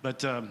 but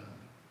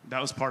that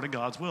was part of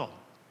God's will.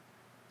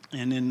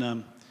 And then,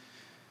 and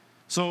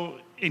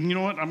you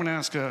know what? I'm going to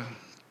ask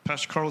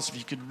Pastor Carlos, if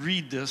you could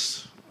read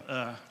this,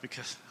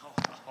 because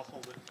I'll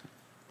hold it,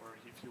 or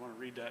if you want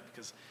to read that,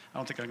 because I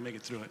don't think I can make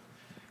it through it.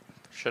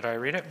 Should I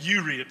read it?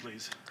 You read it,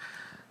 please.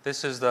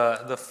 This is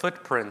the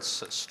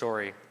footprints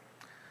story.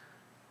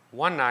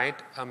 One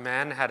night, a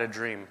man had a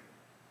dream.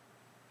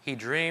 He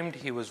dreamed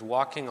he was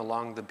walking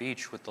along the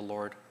beach with the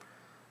Lord.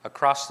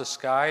 Across the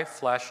sky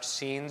flashed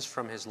scenes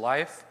from his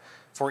life.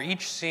 For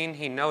each scene,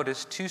 he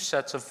noticed 2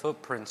 sets of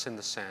footprints in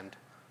the sand.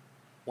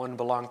 One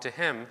belonged to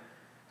him,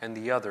 and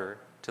the other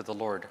to the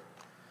Lord.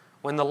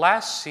 When the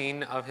last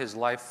scene of his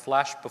life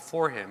flashed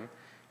before him,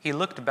 he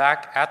looked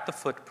back at the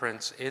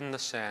footprints in the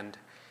sand.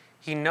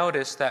 He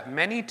noticed that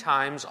many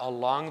times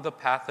along the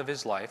path of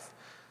his life,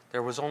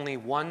 there was only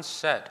 1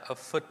 set of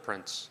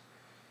footprints.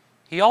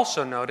 He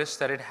also noticed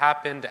that it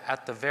happened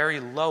at the very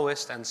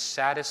lowest and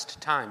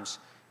saddest times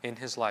in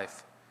his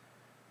life.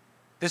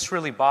 This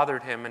really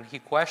bothered him, and he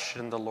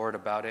questioned the Lord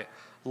about it.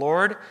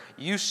 Lord,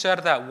 you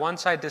said that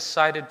once I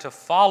decided to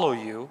follow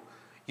you,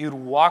 you'd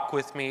walk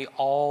with me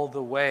all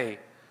the way.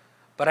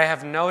 But I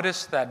have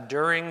noticed that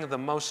during the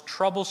most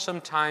troublesome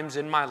times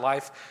in my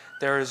life,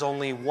 there is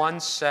only 1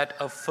 set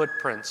of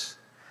footprints.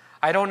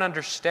 I don't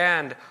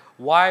understand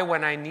why,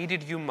 when I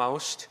needed you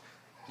most,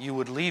 you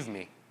would leave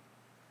me.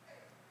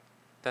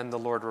 Then the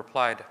Lord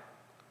replied,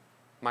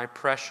 my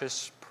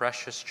precious,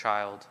 precious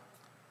child,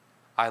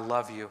 I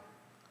love you,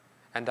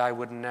 and I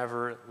would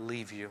never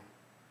leave you.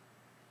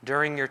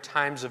 During your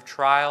times of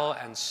trial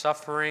and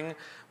suffering,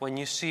 when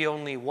you see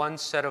only 1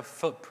 set of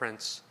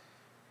footprints,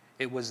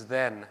 it was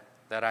then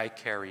that I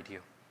carried you.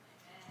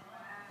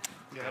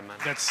 Yeah, Amen.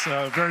 that's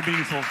very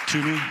meaningful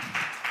to me.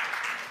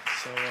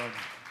 So I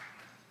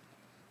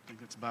think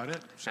that's about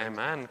it. So,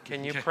 Amen.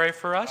 Can you pray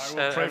for us?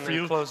 I will pray and for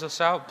then you. Close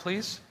us out,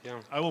 please. Yeah.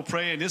 I will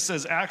pray, and this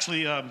is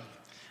actually out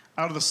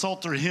of the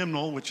Psalter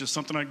hymnal, which is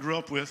something I grew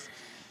up with,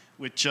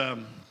 which at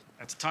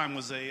the time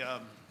was a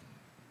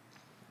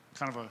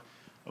kind of a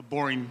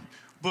boring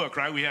book,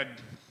 right? We had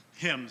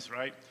hymns,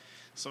 right?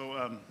 So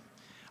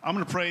I'm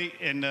going to pray,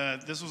 and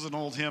this was an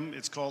old hymn.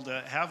 It's called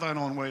Have Thine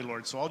Own Way,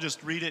 Lord. So I'll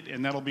just read it,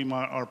 and that'll be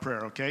our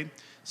prayer, okay?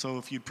 So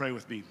if you'd pray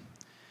with me.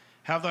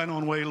 Have Thine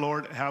own way,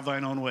 Lord, have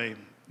Thine own way.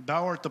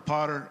 Thou art the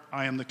potter,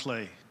 I am the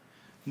clay.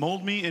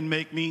 Mold me and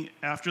make me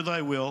after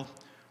Thy will,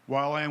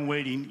 while I am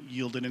waiting,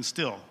 yielded and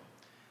still.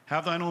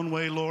 Have Thine own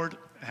way, Lord,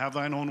 have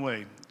Thine own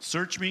way.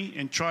 Search me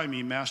and try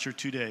me, Master,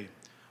 today.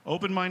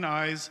 Open mine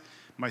eyes,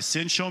 my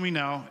sin show me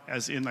now,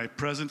 as in Thy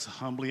presence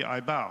humbly I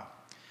bow.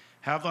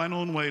 Have Thine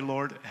own way,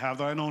 Lord, have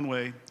Thine own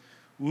way.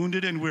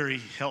 Wounded and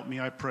weary, help me,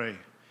 I pray.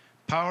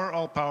 Power,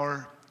 all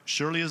power,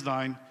 surely is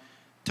Thine.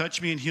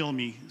 Touch me and heal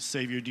me,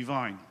 Savior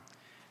divine.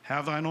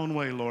 Have Thine own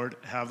way, Lord,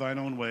 have Thine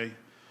own way.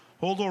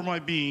 Hold o'er my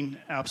being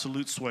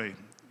absolute sway.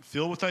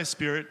 Fill with Thy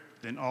Spirit,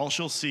 then all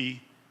shall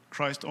see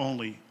Christ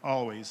only,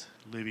 always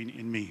living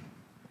in me.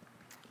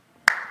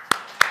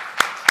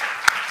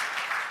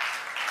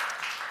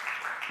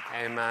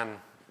 Amen.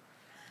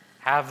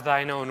 Have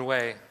Thine own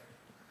way.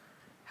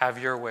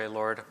 Have your way,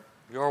 Lord.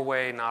 Your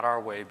way, not our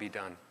way, be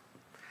done.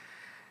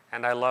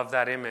 And I love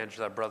that image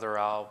that Brother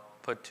Al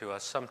put to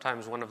us.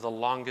 Sometimes one of the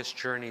longest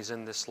journeys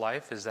in this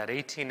life is that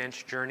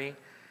 18-inch journey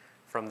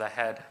from the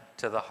head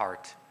to the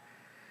heart.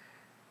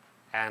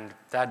 And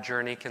that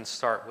journey can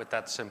start with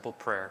that simple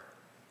prayer.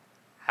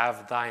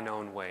 Have Thine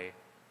own way.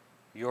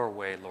 Your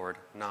way, Lord,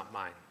 not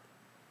mine.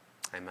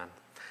 Amen.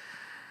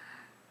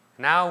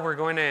 Now we're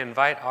going to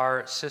invite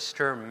our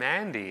sister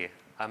Mandy,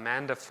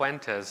 Amanda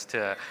Fuentes,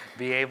 to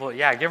be able,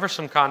 give her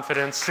some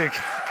confidence to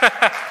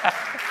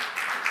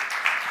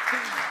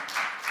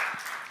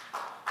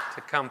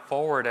come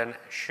forward and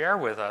share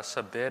with us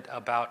a bit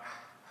about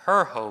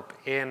her hope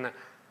in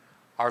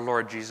our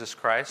Lord Jesus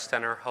Christ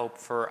and her hope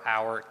for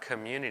our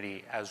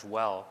community as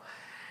well.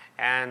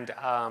 And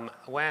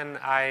when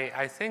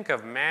I think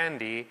of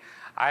Mandy,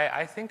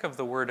 I think of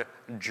the word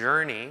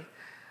journey,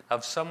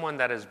 of someone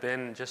that has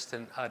been just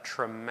a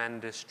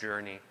tremendous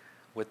journey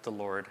with the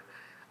Lord.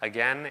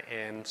 Again,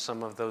 in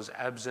some of those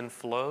ebbs and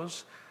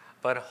flows,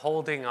 but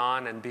holding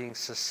on and being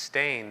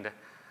sustained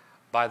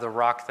by the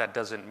rock that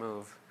doesn't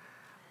move,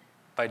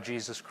 by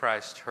Jesus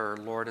Christ, her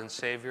Lord and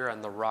Savior,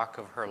 and the rock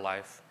of her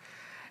life.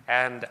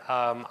 And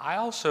I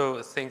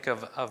also think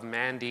of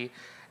Mandy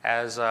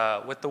as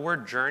with the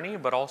word journey,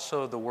 but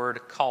also the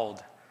word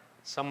called,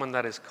 someone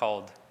that is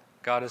called.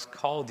 God has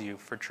called you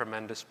for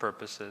tremendous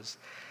purposes.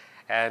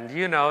 And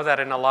you know that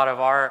in a lot of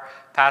our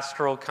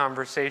pastoral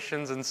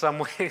conversations, in some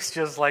ways,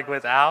 just like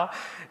with Al,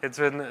 it's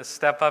been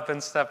step up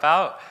and step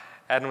out.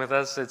 And with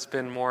us, it's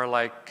been more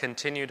like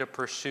continue to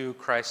pursue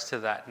Christ to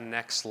that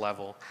next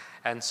level.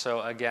 And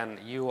so, again,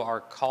 you are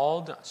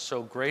called,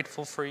 so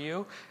grateful for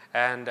you.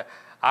 And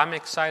I'm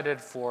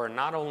excited for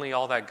not only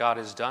all that God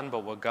has done,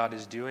 but what God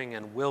is doing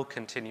and will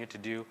continue to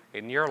do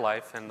in your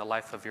life and the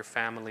life of your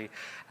family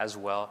as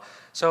well.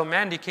 So,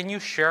 Mandy, can you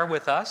share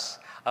with us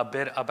a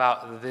bit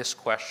about this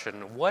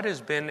question? What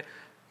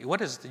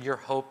does your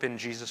hope in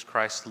Jesus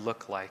Christ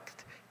look like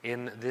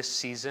in this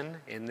season,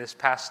 in this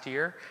past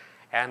year?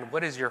 And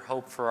what is your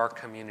hope for our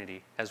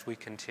community as we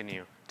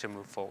continue to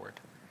move forward?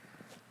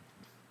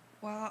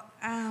 Well,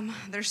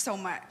 there's so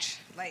much.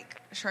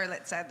 Like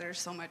Charlotte said, there's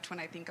so much when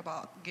I think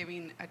about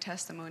giving a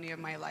testimony of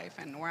my life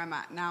and where I'm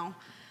at now.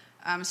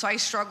 So I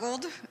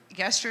struggled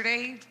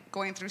yesterday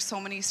going through so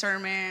many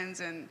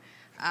sermons and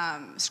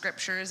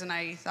scriptures, and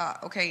I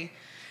thought, okay,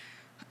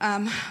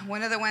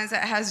 one of the ones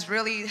that has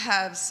really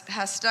has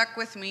stuck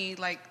with me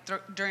like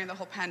during the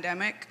whole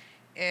pandemic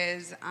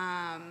is,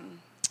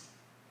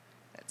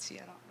 let's see, I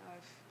don't know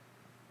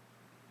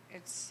if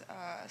it's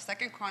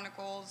 2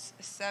 Chronicles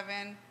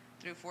 7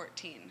 through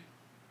 14.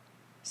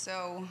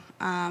 So,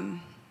 hold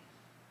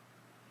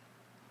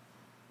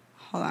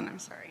on, I'm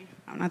sorry.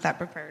 I'm not that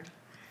prepared.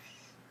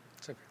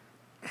 It's okay.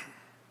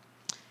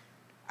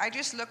 I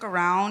just look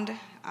around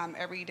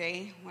every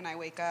day when I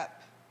wake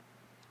up,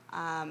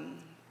 and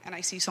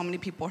I see so many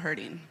people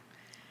hurting.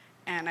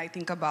 And I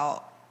think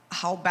about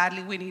how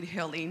badly we need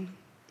healing.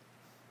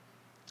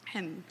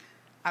 And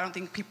I don't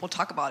think people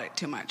talk about it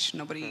too much.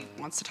 Nobody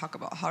wants to talk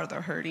about how they're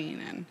hurting.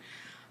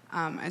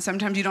 And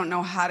sometimes you don't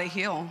know how to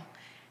heal.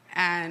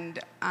 And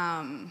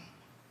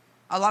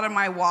a lot of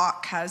my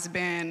walk has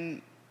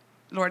been,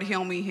 Lord,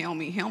 heal me, heal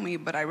me, heal me.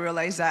 But I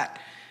realize that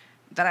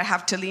I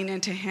have to lean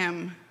into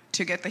him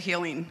to get the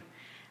healing.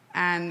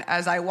 And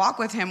as I walk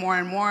with him more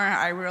and more,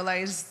 I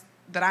realize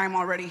that I'm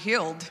already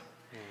healed.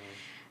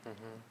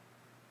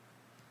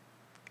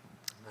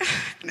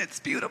 And it's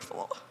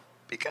beautiful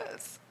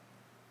because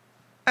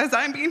as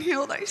I'm being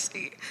healed, I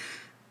see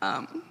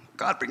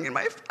God bringing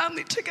my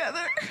family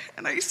together,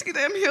 and I see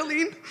them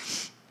healing.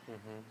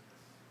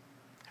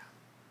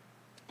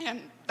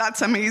 And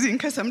that's amazing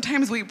because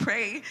sometimes we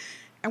pray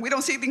and we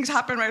don't see things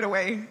happen right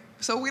away.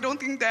 So we don't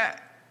think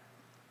that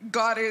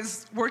God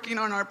is working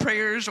on our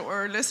prayers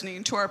or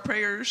listening to our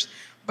prayers,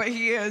 but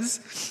he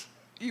is.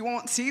 You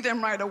won't see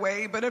them right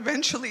away, but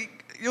eventually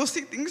you'll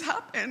see things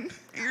happen.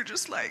 And you're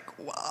just like,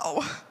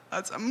 wow,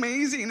 that's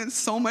amazing. It's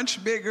so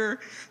much bigger.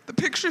 The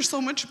picture's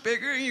so much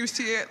bigger, and you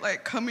see it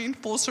like coming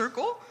full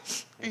circle,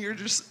 and you're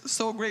just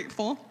so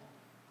grateful.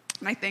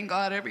 And I thank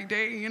God every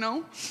day, you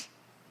know,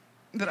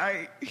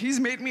 that he's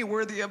made me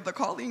worthy of the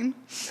calling.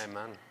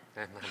 Amen.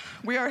 Amen.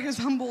 We are his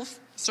humble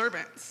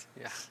servants.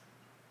 Yeah.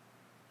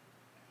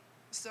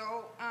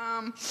 So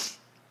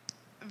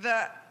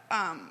the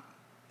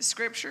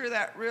scripture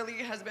that really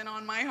has been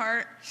on my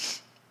heart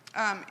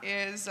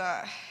is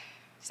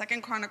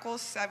 2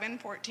 Chronicles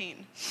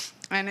 7:14.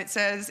 And it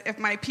says, if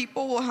my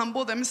people will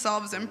humble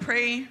themselves and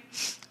pray,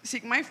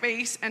 seek my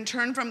face, and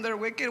turn from their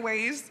wicked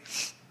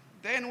ways,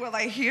 then will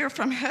I hear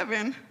from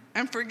heaven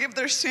and forgive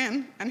their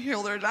sin and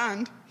heal their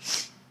land.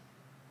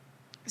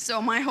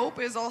 So my hope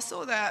is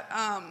also that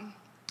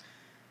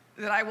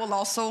I will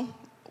also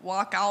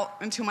walk out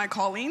into my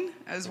calling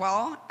as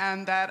well,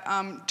 and that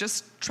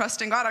just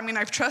trusting God. I mean,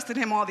 I've trusted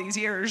him all these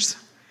years,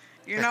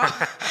 you know?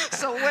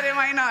 So what am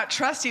I not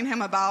trusting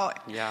him about?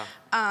 Yeah.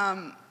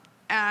 I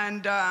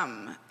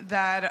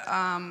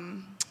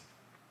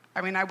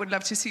mean, I would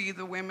love to see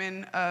the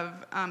women of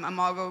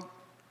Imago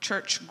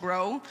Church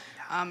grow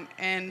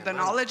in the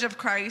knowledge of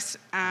Christ,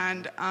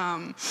 and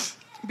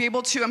be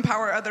able to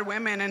empower other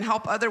women and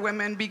help other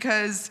women,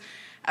 because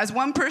as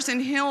one person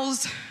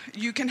heals,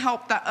 you can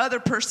help that other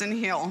person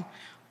heal.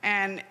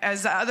 And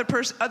as the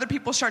other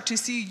people start to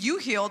see you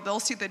heal, they'll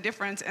see the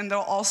difference, and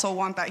they'll also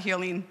want that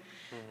healing.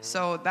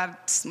 So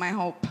that's my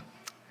hope.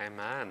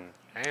 Amen.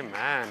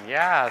 Amen.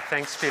 Yeah,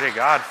 thanks be to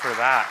God for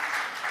that.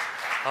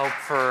 Hope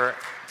for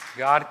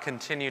God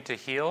continue to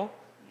heal.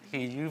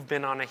 You've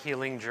been on a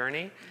healing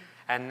journey,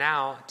 and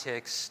now to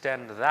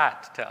extend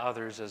that to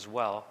others as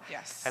well.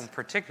 Yes. And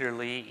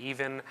particularly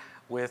even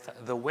with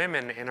the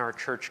women in our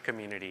church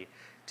community,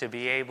 to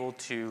be able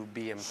to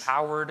be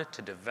empowered,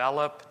 to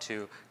develop,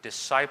 to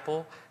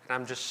disciple. And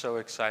I'm just so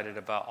excited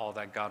about all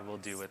that God will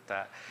do with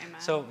that. Amen.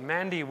 So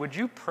Mandy, would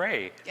you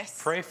pray?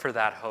 Yes. Pray for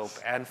that hope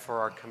and for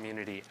our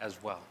community as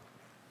well.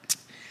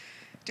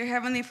 Dear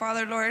Heavenly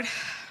Father, Lord,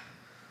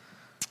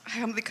 I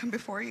humbly come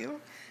before you.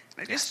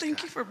 I just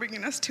thank you for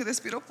bringing us to this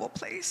beautiful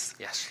place.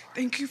 Yes, Lord.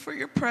 Thank you for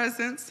your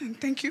presence, and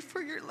thank you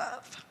for your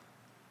love.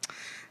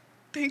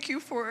 Thank you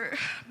for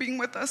being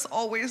with us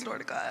always,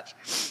 Lord God.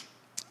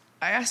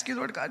 I ask you,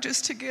 Lord God,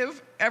 just to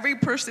give every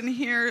person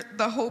here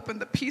the hope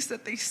and the peace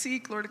that they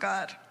seek, Lord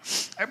God.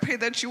 I pray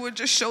that you would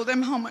just show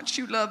them how much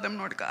you love them,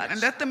 Lord God, and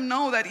let them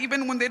know that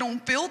even when they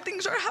don't feel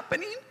things are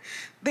happening,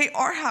 they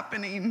are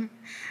happening.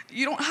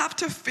 You don't have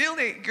to feel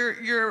it.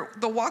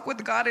 The walk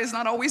with God is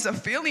not always a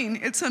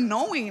feeling, it's a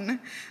knowing.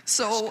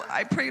 So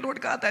I pray,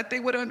 Lord God, that they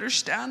would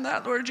understand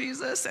that, Lord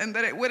Jesus, and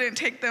that it wouldn't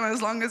take them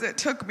as long as it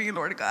took me,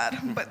 Lord God.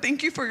 But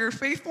thank you for your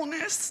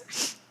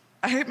faithfulness.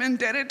 I am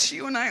indebted to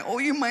you, and I owe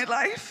you my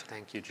life.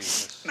 Thank you,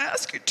 Jesus. And I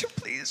ask you to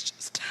please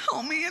just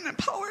help me and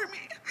empower me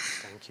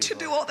Thank you, to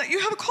do Lord. all that you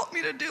have called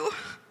me to do.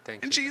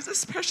 Thank In you.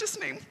 Jesus' precious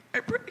name, I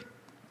pray.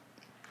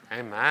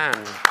 Amen.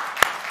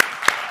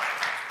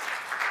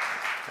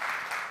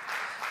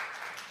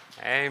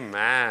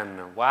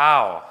 Amen.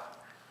 Wow.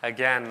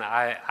 Again,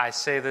 I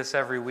say this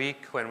every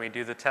week when we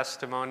do the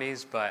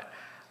testimonies, but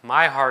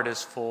my heart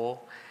is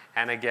full,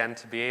 and again,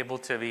 to be able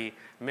to be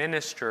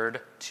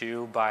ministered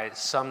to by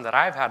some that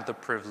I've had the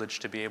privilege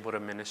to be able to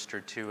minister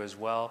to as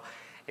well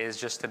is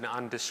just an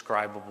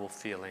undescribable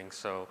feeling.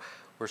 So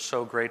we're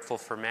so grateful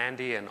for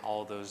Mandy and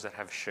all those that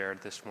have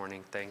shared this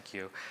morning. Thank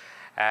you.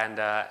 And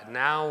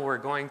now we're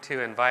going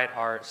to invite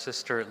our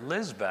sister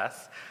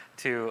Lizbeth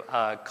to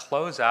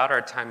close out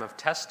our time of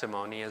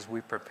testimony as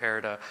we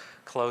prepare to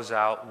close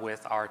out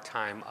with our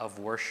time of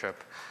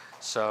worship.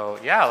 So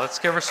yeah, let's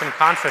give her some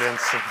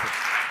confidence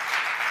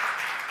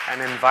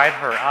and invite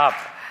her up.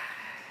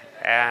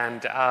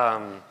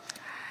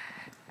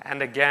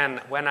 And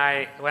again, when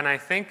I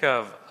think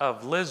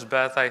of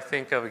Lizbeth, I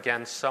think of,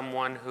 again,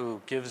 someone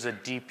who gives a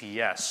deep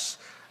yes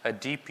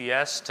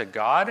to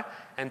God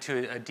and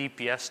to a deep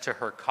yes to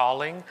her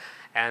calling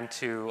and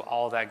to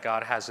all that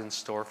God has in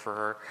store for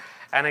her.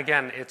 And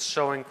again, it's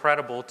so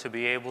incredible to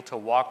be able to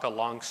walk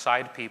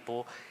alongside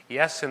people,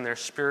 yes, in their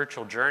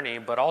spiritual journey,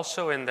 but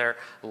also in their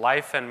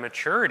life and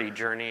maturity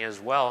journey as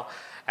well.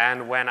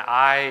 And when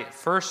I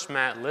first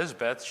met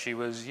Lizbeth, she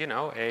was,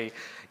 a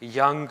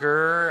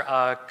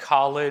younger,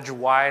 college,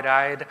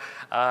 wide-eyed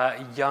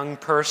young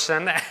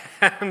person,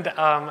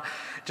 and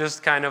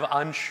just kind of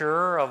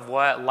unsure of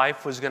what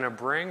life was going to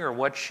bring or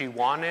what she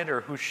wanted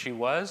or who she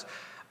was.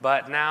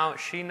 But now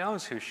she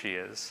knows who she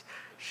is.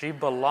 She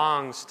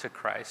belongs to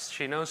Christ.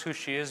 She knows who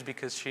she is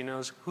because she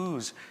knows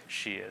whose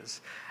she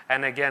is.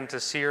 And again, to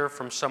see her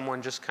from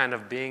someone just kind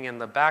of being in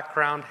the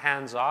background,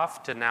 hands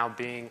off, to now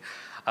being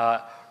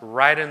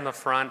right in the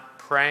front,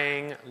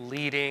 praying,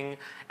 leading,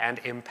 and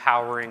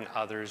empowering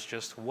others.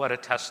 Just what a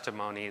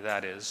testimony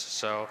that is.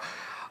 So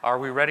are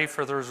we ready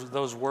for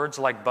those words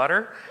like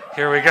butter?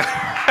 Here we go.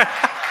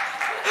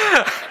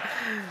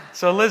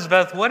 So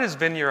Lizbeth, what has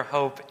been your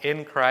hope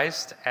in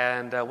Christ,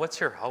 and what's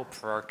your hope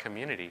for our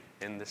community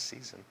in this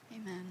season?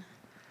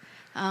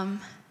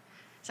 Amen.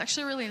 It's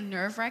actually really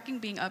nerve-wracking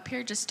being up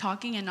here just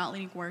talking and not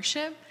leading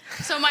worship.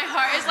 So my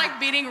heart is like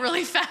beating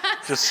really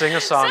fast. Just sing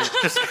a song.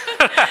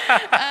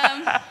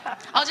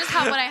 I'll just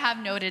have what I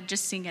have noted,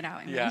 just sing it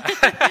out. Amen.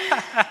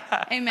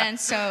 Yeah. Amen.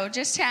 So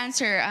just to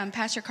answer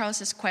Pastor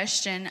Carlos's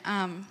question,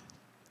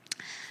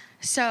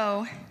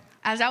 so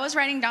as I was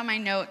writing down my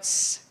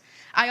notes,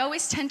 I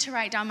always tend to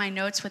write down my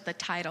notes with the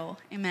title,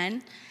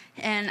 amen?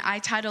 And I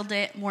titled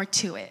it More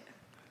to It.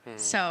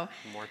 So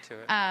more to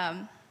it.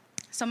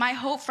 So my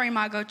hope for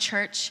Imago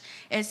Church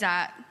is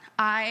that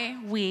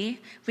we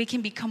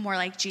can become more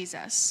like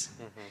Jesus.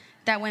 Mm-hmm.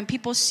 That when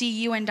people see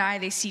you and I,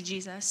 they see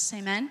Jesus.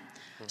 Amen?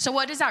 Mm-hmm. So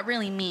what does that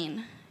really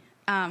mean?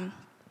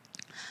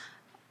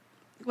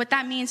 What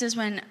that means is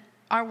when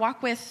our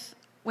walk with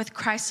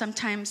Christ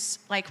sometimes,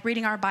 like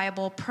reading our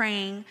Bible,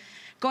 praying,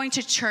 going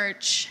to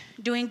church,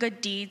 doing good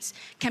deeds,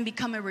 can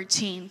become a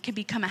routine, can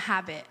become a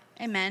habit.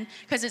 Amen?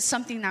 Because it's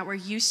something that we're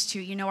used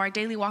to. Our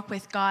daily walk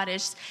with God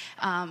is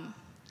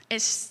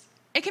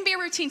it can be a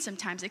routine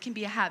sometimes. It can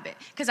be a habit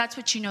because that's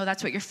what you know.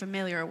 That's what you're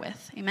familiar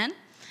with. Amen?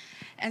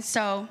 And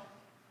so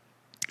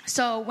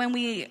when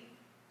we...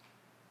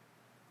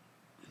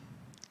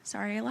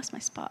 Sorry, I lost my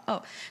spot.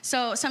 Oh,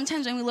 so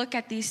sometimes when we look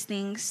at these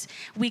things,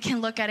 we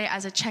can look at it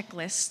as a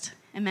checklist.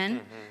 Amen?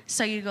 Mm-hmm.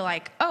 So you go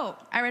like, oh,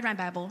 I read my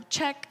Bible.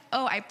 Check.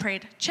 Oh, I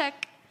prayed.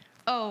 Check.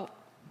 Oh,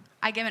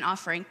 I gave an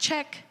offering.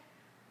 Check.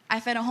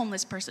 I fed a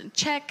homeless person.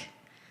 Check.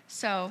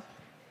 So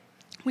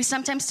we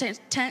sometimes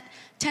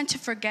tend to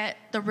forget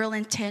the real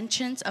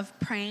intentions of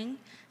praying,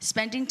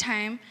 spending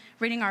time,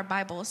 reading our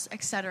Bibles,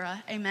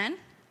 etc. Amen?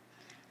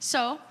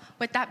 So,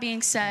 with that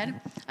being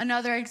said,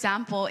 another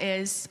example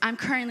is I'm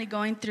currently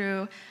going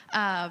through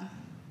a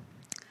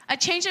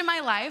change in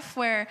my life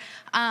where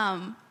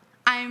I'm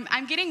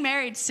getting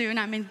married soon.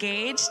 I'm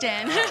engaged,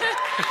 and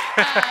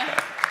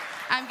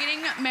I'm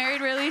getting married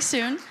really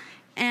soon.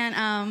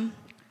 And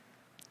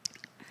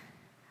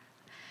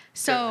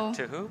so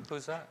to who?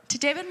 Who's that? To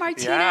David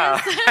Martinez, yeah.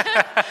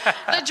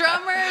 the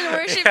drummer and the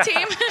worship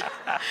team.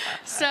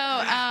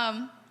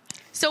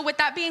 So with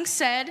that being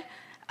said,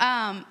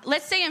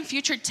 let's say in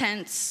future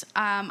tense,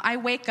 I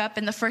wake up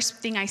and the first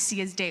thing I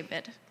see is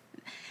David.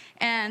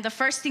 And the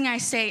first thing I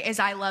say is,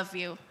 I love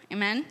you.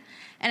 Amen?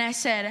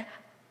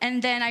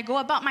 And then I go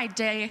about my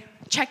day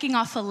checking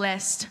off a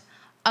list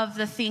of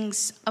the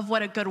things of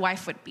what a good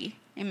wife would be.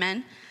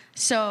 Amen?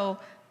 So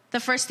the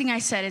first thing I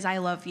said is, I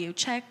love you.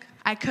 Check.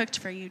 I cooked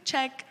for you.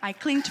 Check. I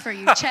cleaned for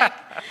you. Check.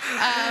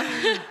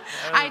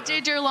 I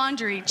did your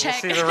laundry.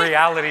 Check. We'll see the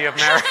reality of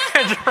marriage,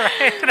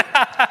 right?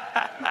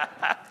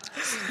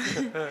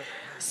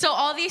 So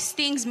all these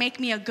things make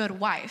me a good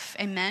wife.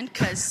 Amen?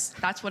 Because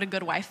that's what a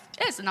good wife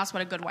is, and that's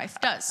what a good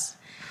wife does.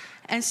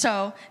 And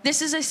so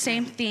this is the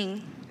same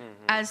thing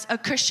as a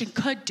Christian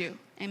could do.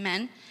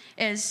 Amen?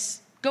 Is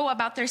go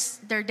about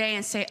their day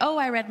and say, oh,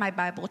 I read my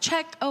Bible,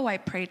 check. Oh, I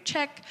prayed,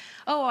 check.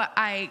 Oh,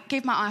 I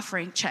gave my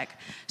offering, check.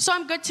 So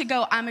I'm good to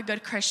go. I'm a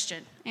good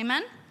Christian.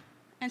 Amen?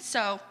 And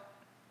so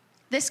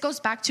this goes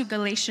back to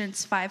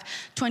Galatians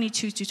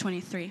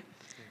 5:22-23.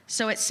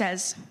 So it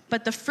says,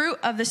 but the fruit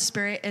of the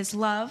Spirit is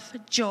love,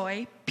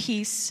 joy,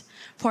 peace,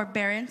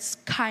 forbearance,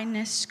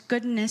 kindness,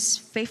 goodness,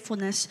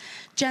 faithfulness,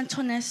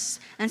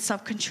 gentleness, and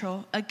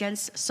self-control.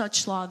 Against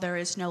such law there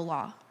is no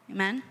law.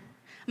 Amen?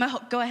 I'm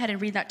going to go ahead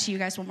and read that to you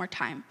guys one more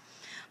time.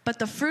 But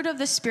the fruit of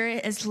the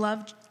Spirit is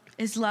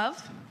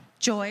love,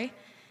 joy,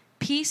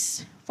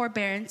 peace,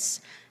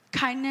 forbearance,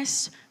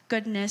 kindness,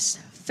 goodness,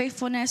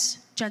 faithfulness,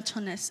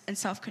 gentleness, and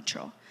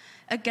self-control.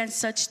 Against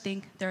such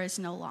thing there is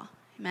no law.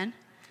 Amen?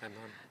 Amen.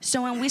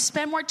 So when we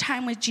spend more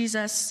time with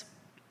Jesus,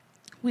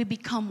 we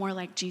become more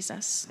like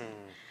Jesus.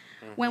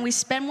 Mm-hmm. When we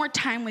spend more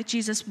time with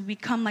Jesus, we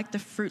become like the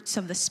fruits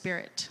of the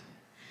Spirit.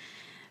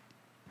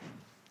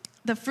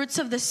 The fruits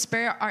of the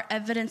Spirit are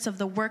evidence of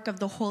the work of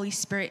the Holy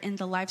Spirit in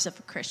the lives of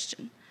a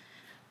Christian.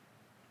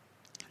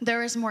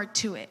 There is more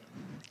to it.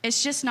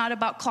 It's just not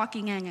about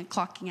clocking in and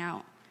clocking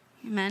out.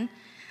 Amen?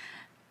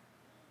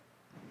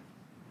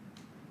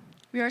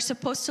 We are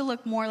supposed to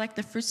look more like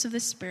the fruits of the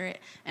Spirit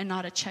and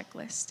not a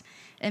checklist.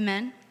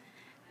 Amen?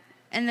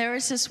 And there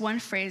was this one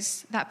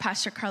phrase that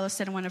Pastor Carlos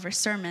said in one of her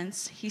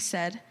sermons. He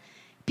said,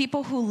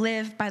 people who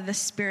live by the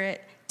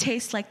Spirit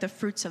taste like the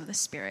fruits of the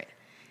Spirit.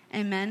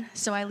 Amen?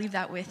 So I leave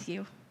that with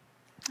you.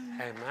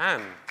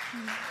 Amen.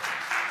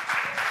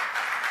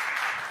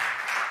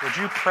 Would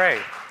you pray?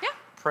 Yeah.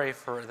 Pray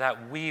for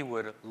that we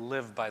would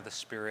live by the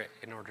Spirit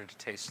in order to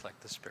taste like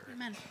the Spirit.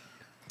 Amen.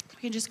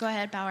 We can just go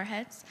ahead, bow our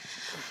heads.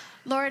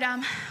 Lord,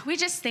 we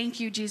just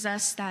thank you,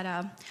 Jesus,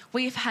 that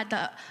we've had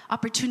the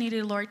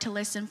opportunity, Lord, to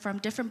listen from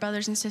different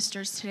brothers and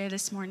sisters today,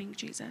 this morning,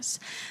 Jesus.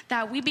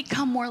 That we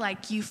become more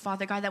like you,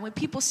 Father God. That when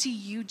people see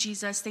you,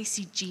 Jesus, they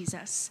see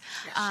Jesus.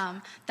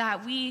 Yes.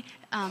 That we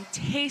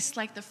taste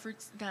like the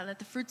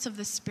fruits of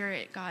the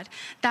Spirit, God.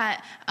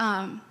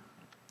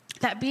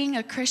 That being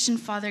a Christian,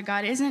 Father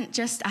God, isn't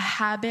just a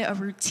habit, a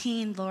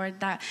routine, Lord,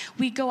 that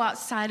we go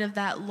outside of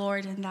that,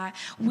 Lord, and that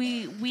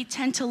we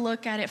tend to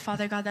look at it,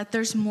 Father God, that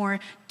there's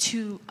more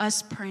to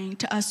us praying,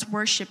 to us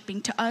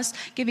worshiping, to us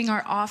giving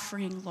our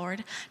offering,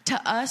 Lord,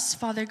 to us,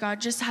 Father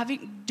God, just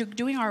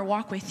doing our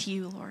walk with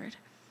you, Lord.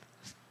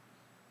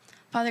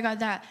 Father God,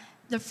 that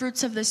the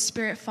fruits of the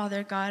Spirit,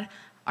 Father God,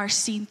 are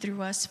seen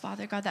through us,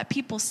 Father God, that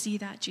people see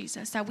that,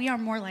 Jesus, that we are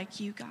more like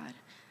you, God.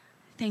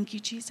 Thank you,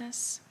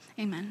 Jesus.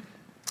 Amen.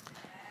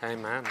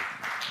 Amen.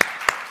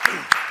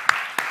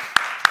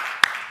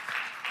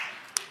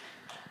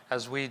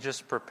 As we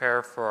just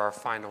prepare for our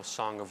final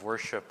song of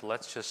worship,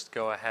 let's just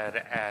go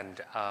ahead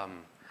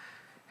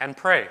and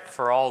pray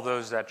for all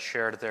those that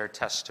shared their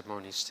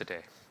testimonies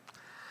today.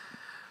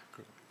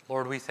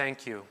 Lord, we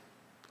thank you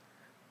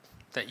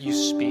that you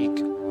speak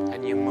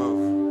and you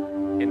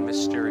move in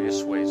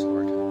mysterious ways,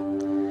 Lord.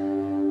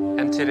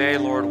 And today,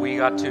 Lord, we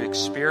got to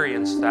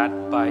experience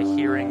that by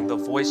hearing the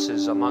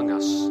voices among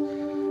us.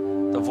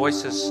 The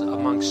voices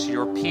amongst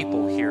your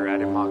people here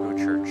at Imago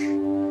Church.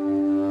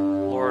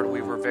 Lord,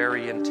 we were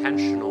very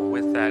intentional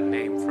with that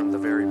name from the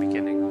very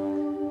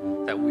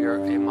beginning. That we are,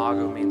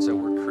 Imago means that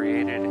we're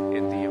created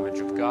in the image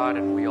of God,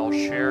 and we all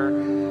share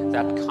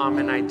that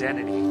common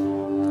identity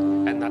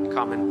and that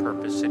common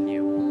purpose in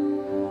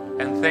you.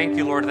 And thank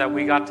you, Lord, that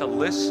we got to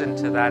listen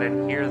to that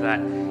and hear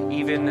that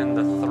even in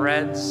the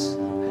threads,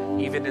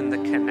 even in the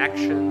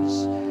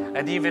connections,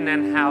 and even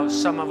in how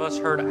some of us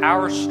heard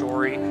our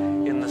story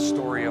in the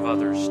story of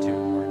others too,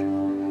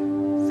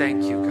 Lord.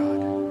 Thank you,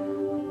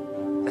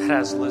 God, that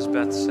as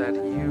Lisbeth said,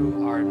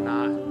 you are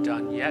not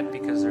done yet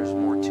because there's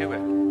more to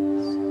it.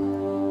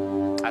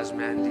 As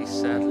Mandy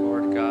said,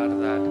 Lord God,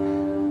 that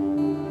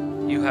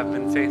you have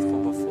been faithful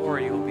before,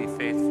 you will be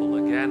faithful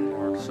again,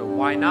 Lord. So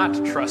why not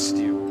trust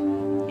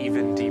you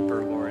even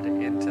deeper, Lord,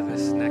 into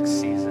this next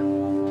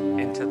season,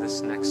 into this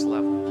next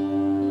level?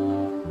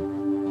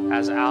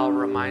 As Al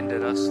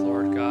reminded us,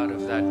 Lord God,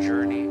 of that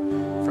journey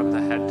from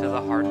the head to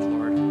the heart,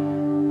 Lord,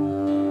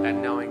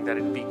 and knowing that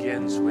it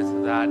begins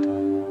with that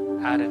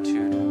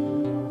attitude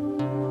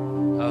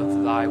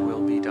of thy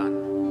will be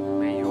done.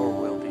 May your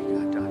will be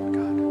done,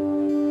 God.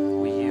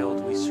 We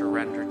yield, we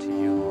surrender to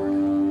you, Lord.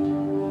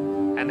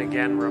 And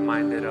again,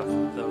 reminded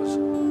of those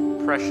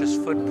precious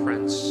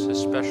footprints,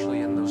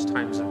 especially in those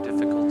times of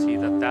difficulty,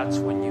 that's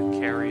when you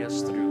carry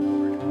us through,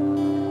 Lord.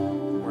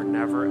 We're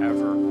never,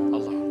 ever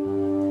alone.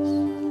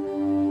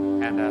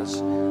 And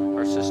as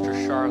our sister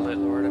Charlotte,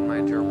 Lord, and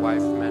my dear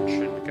wife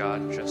mentioned,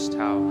 God, just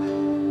how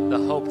the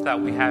hope that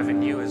we have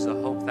in you is the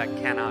hope that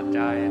cannot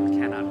die and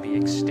cannot be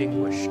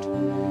extinguished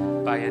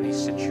by any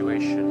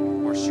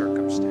situation or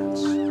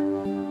circumstance.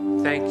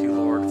 Thank you,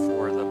 Lord,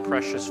 for the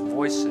precious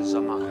voices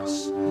among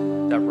us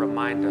that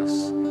remind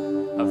us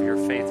of your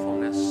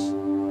faithfulness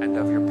and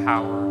of your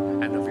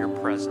power and of your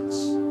presence,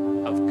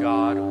 of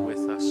God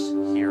with us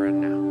here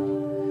and now.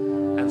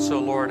 And so,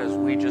 Lord, as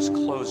we just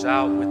close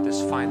out with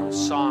this final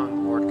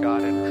song, Lord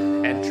God,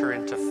 and enter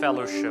into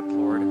fellowship,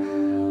 Lord,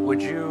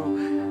 would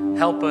you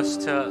help us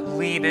to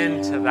lead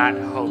into that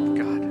hope,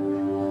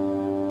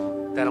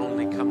 God, that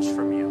only comes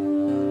from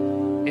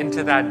you,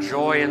 into that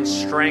joy and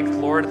strength,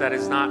 Lord, that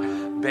is not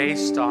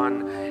based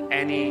on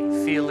any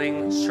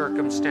feeling,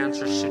 circumstance,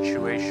 or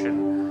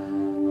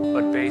situation,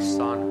 but based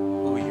on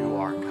who you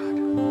are, God.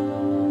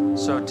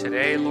 So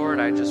today, Lord,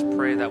 I just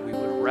pray that we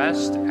would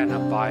rest and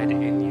abide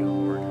in you,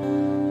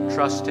 Lord,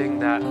 trusting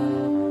that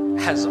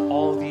as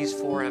all these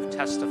four have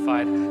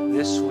testified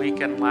this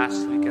week and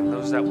last week, and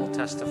those that will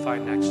testify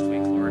next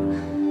week, Lord,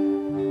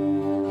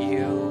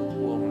 you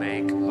will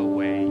make a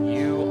way.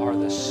 You are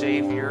the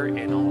Savior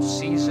in all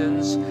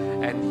seasons,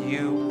 and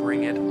you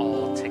bring it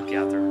all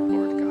together,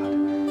 Lord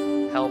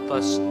God. Help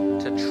us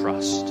to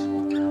trust.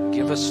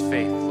 Give us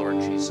faith,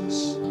 Lord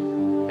Jesus,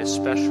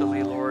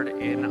 especially, Lord,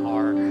 in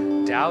our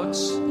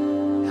doubts.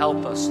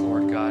 Help us,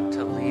 Lord God,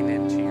 to lean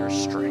into your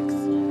strength.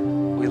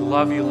 We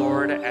love you,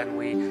 Lord, and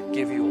we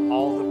give you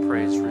all the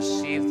praise.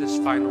 Receive this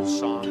final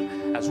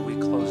song as we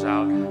close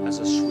out as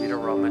a sweet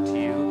aroma to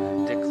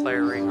you,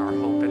 declaring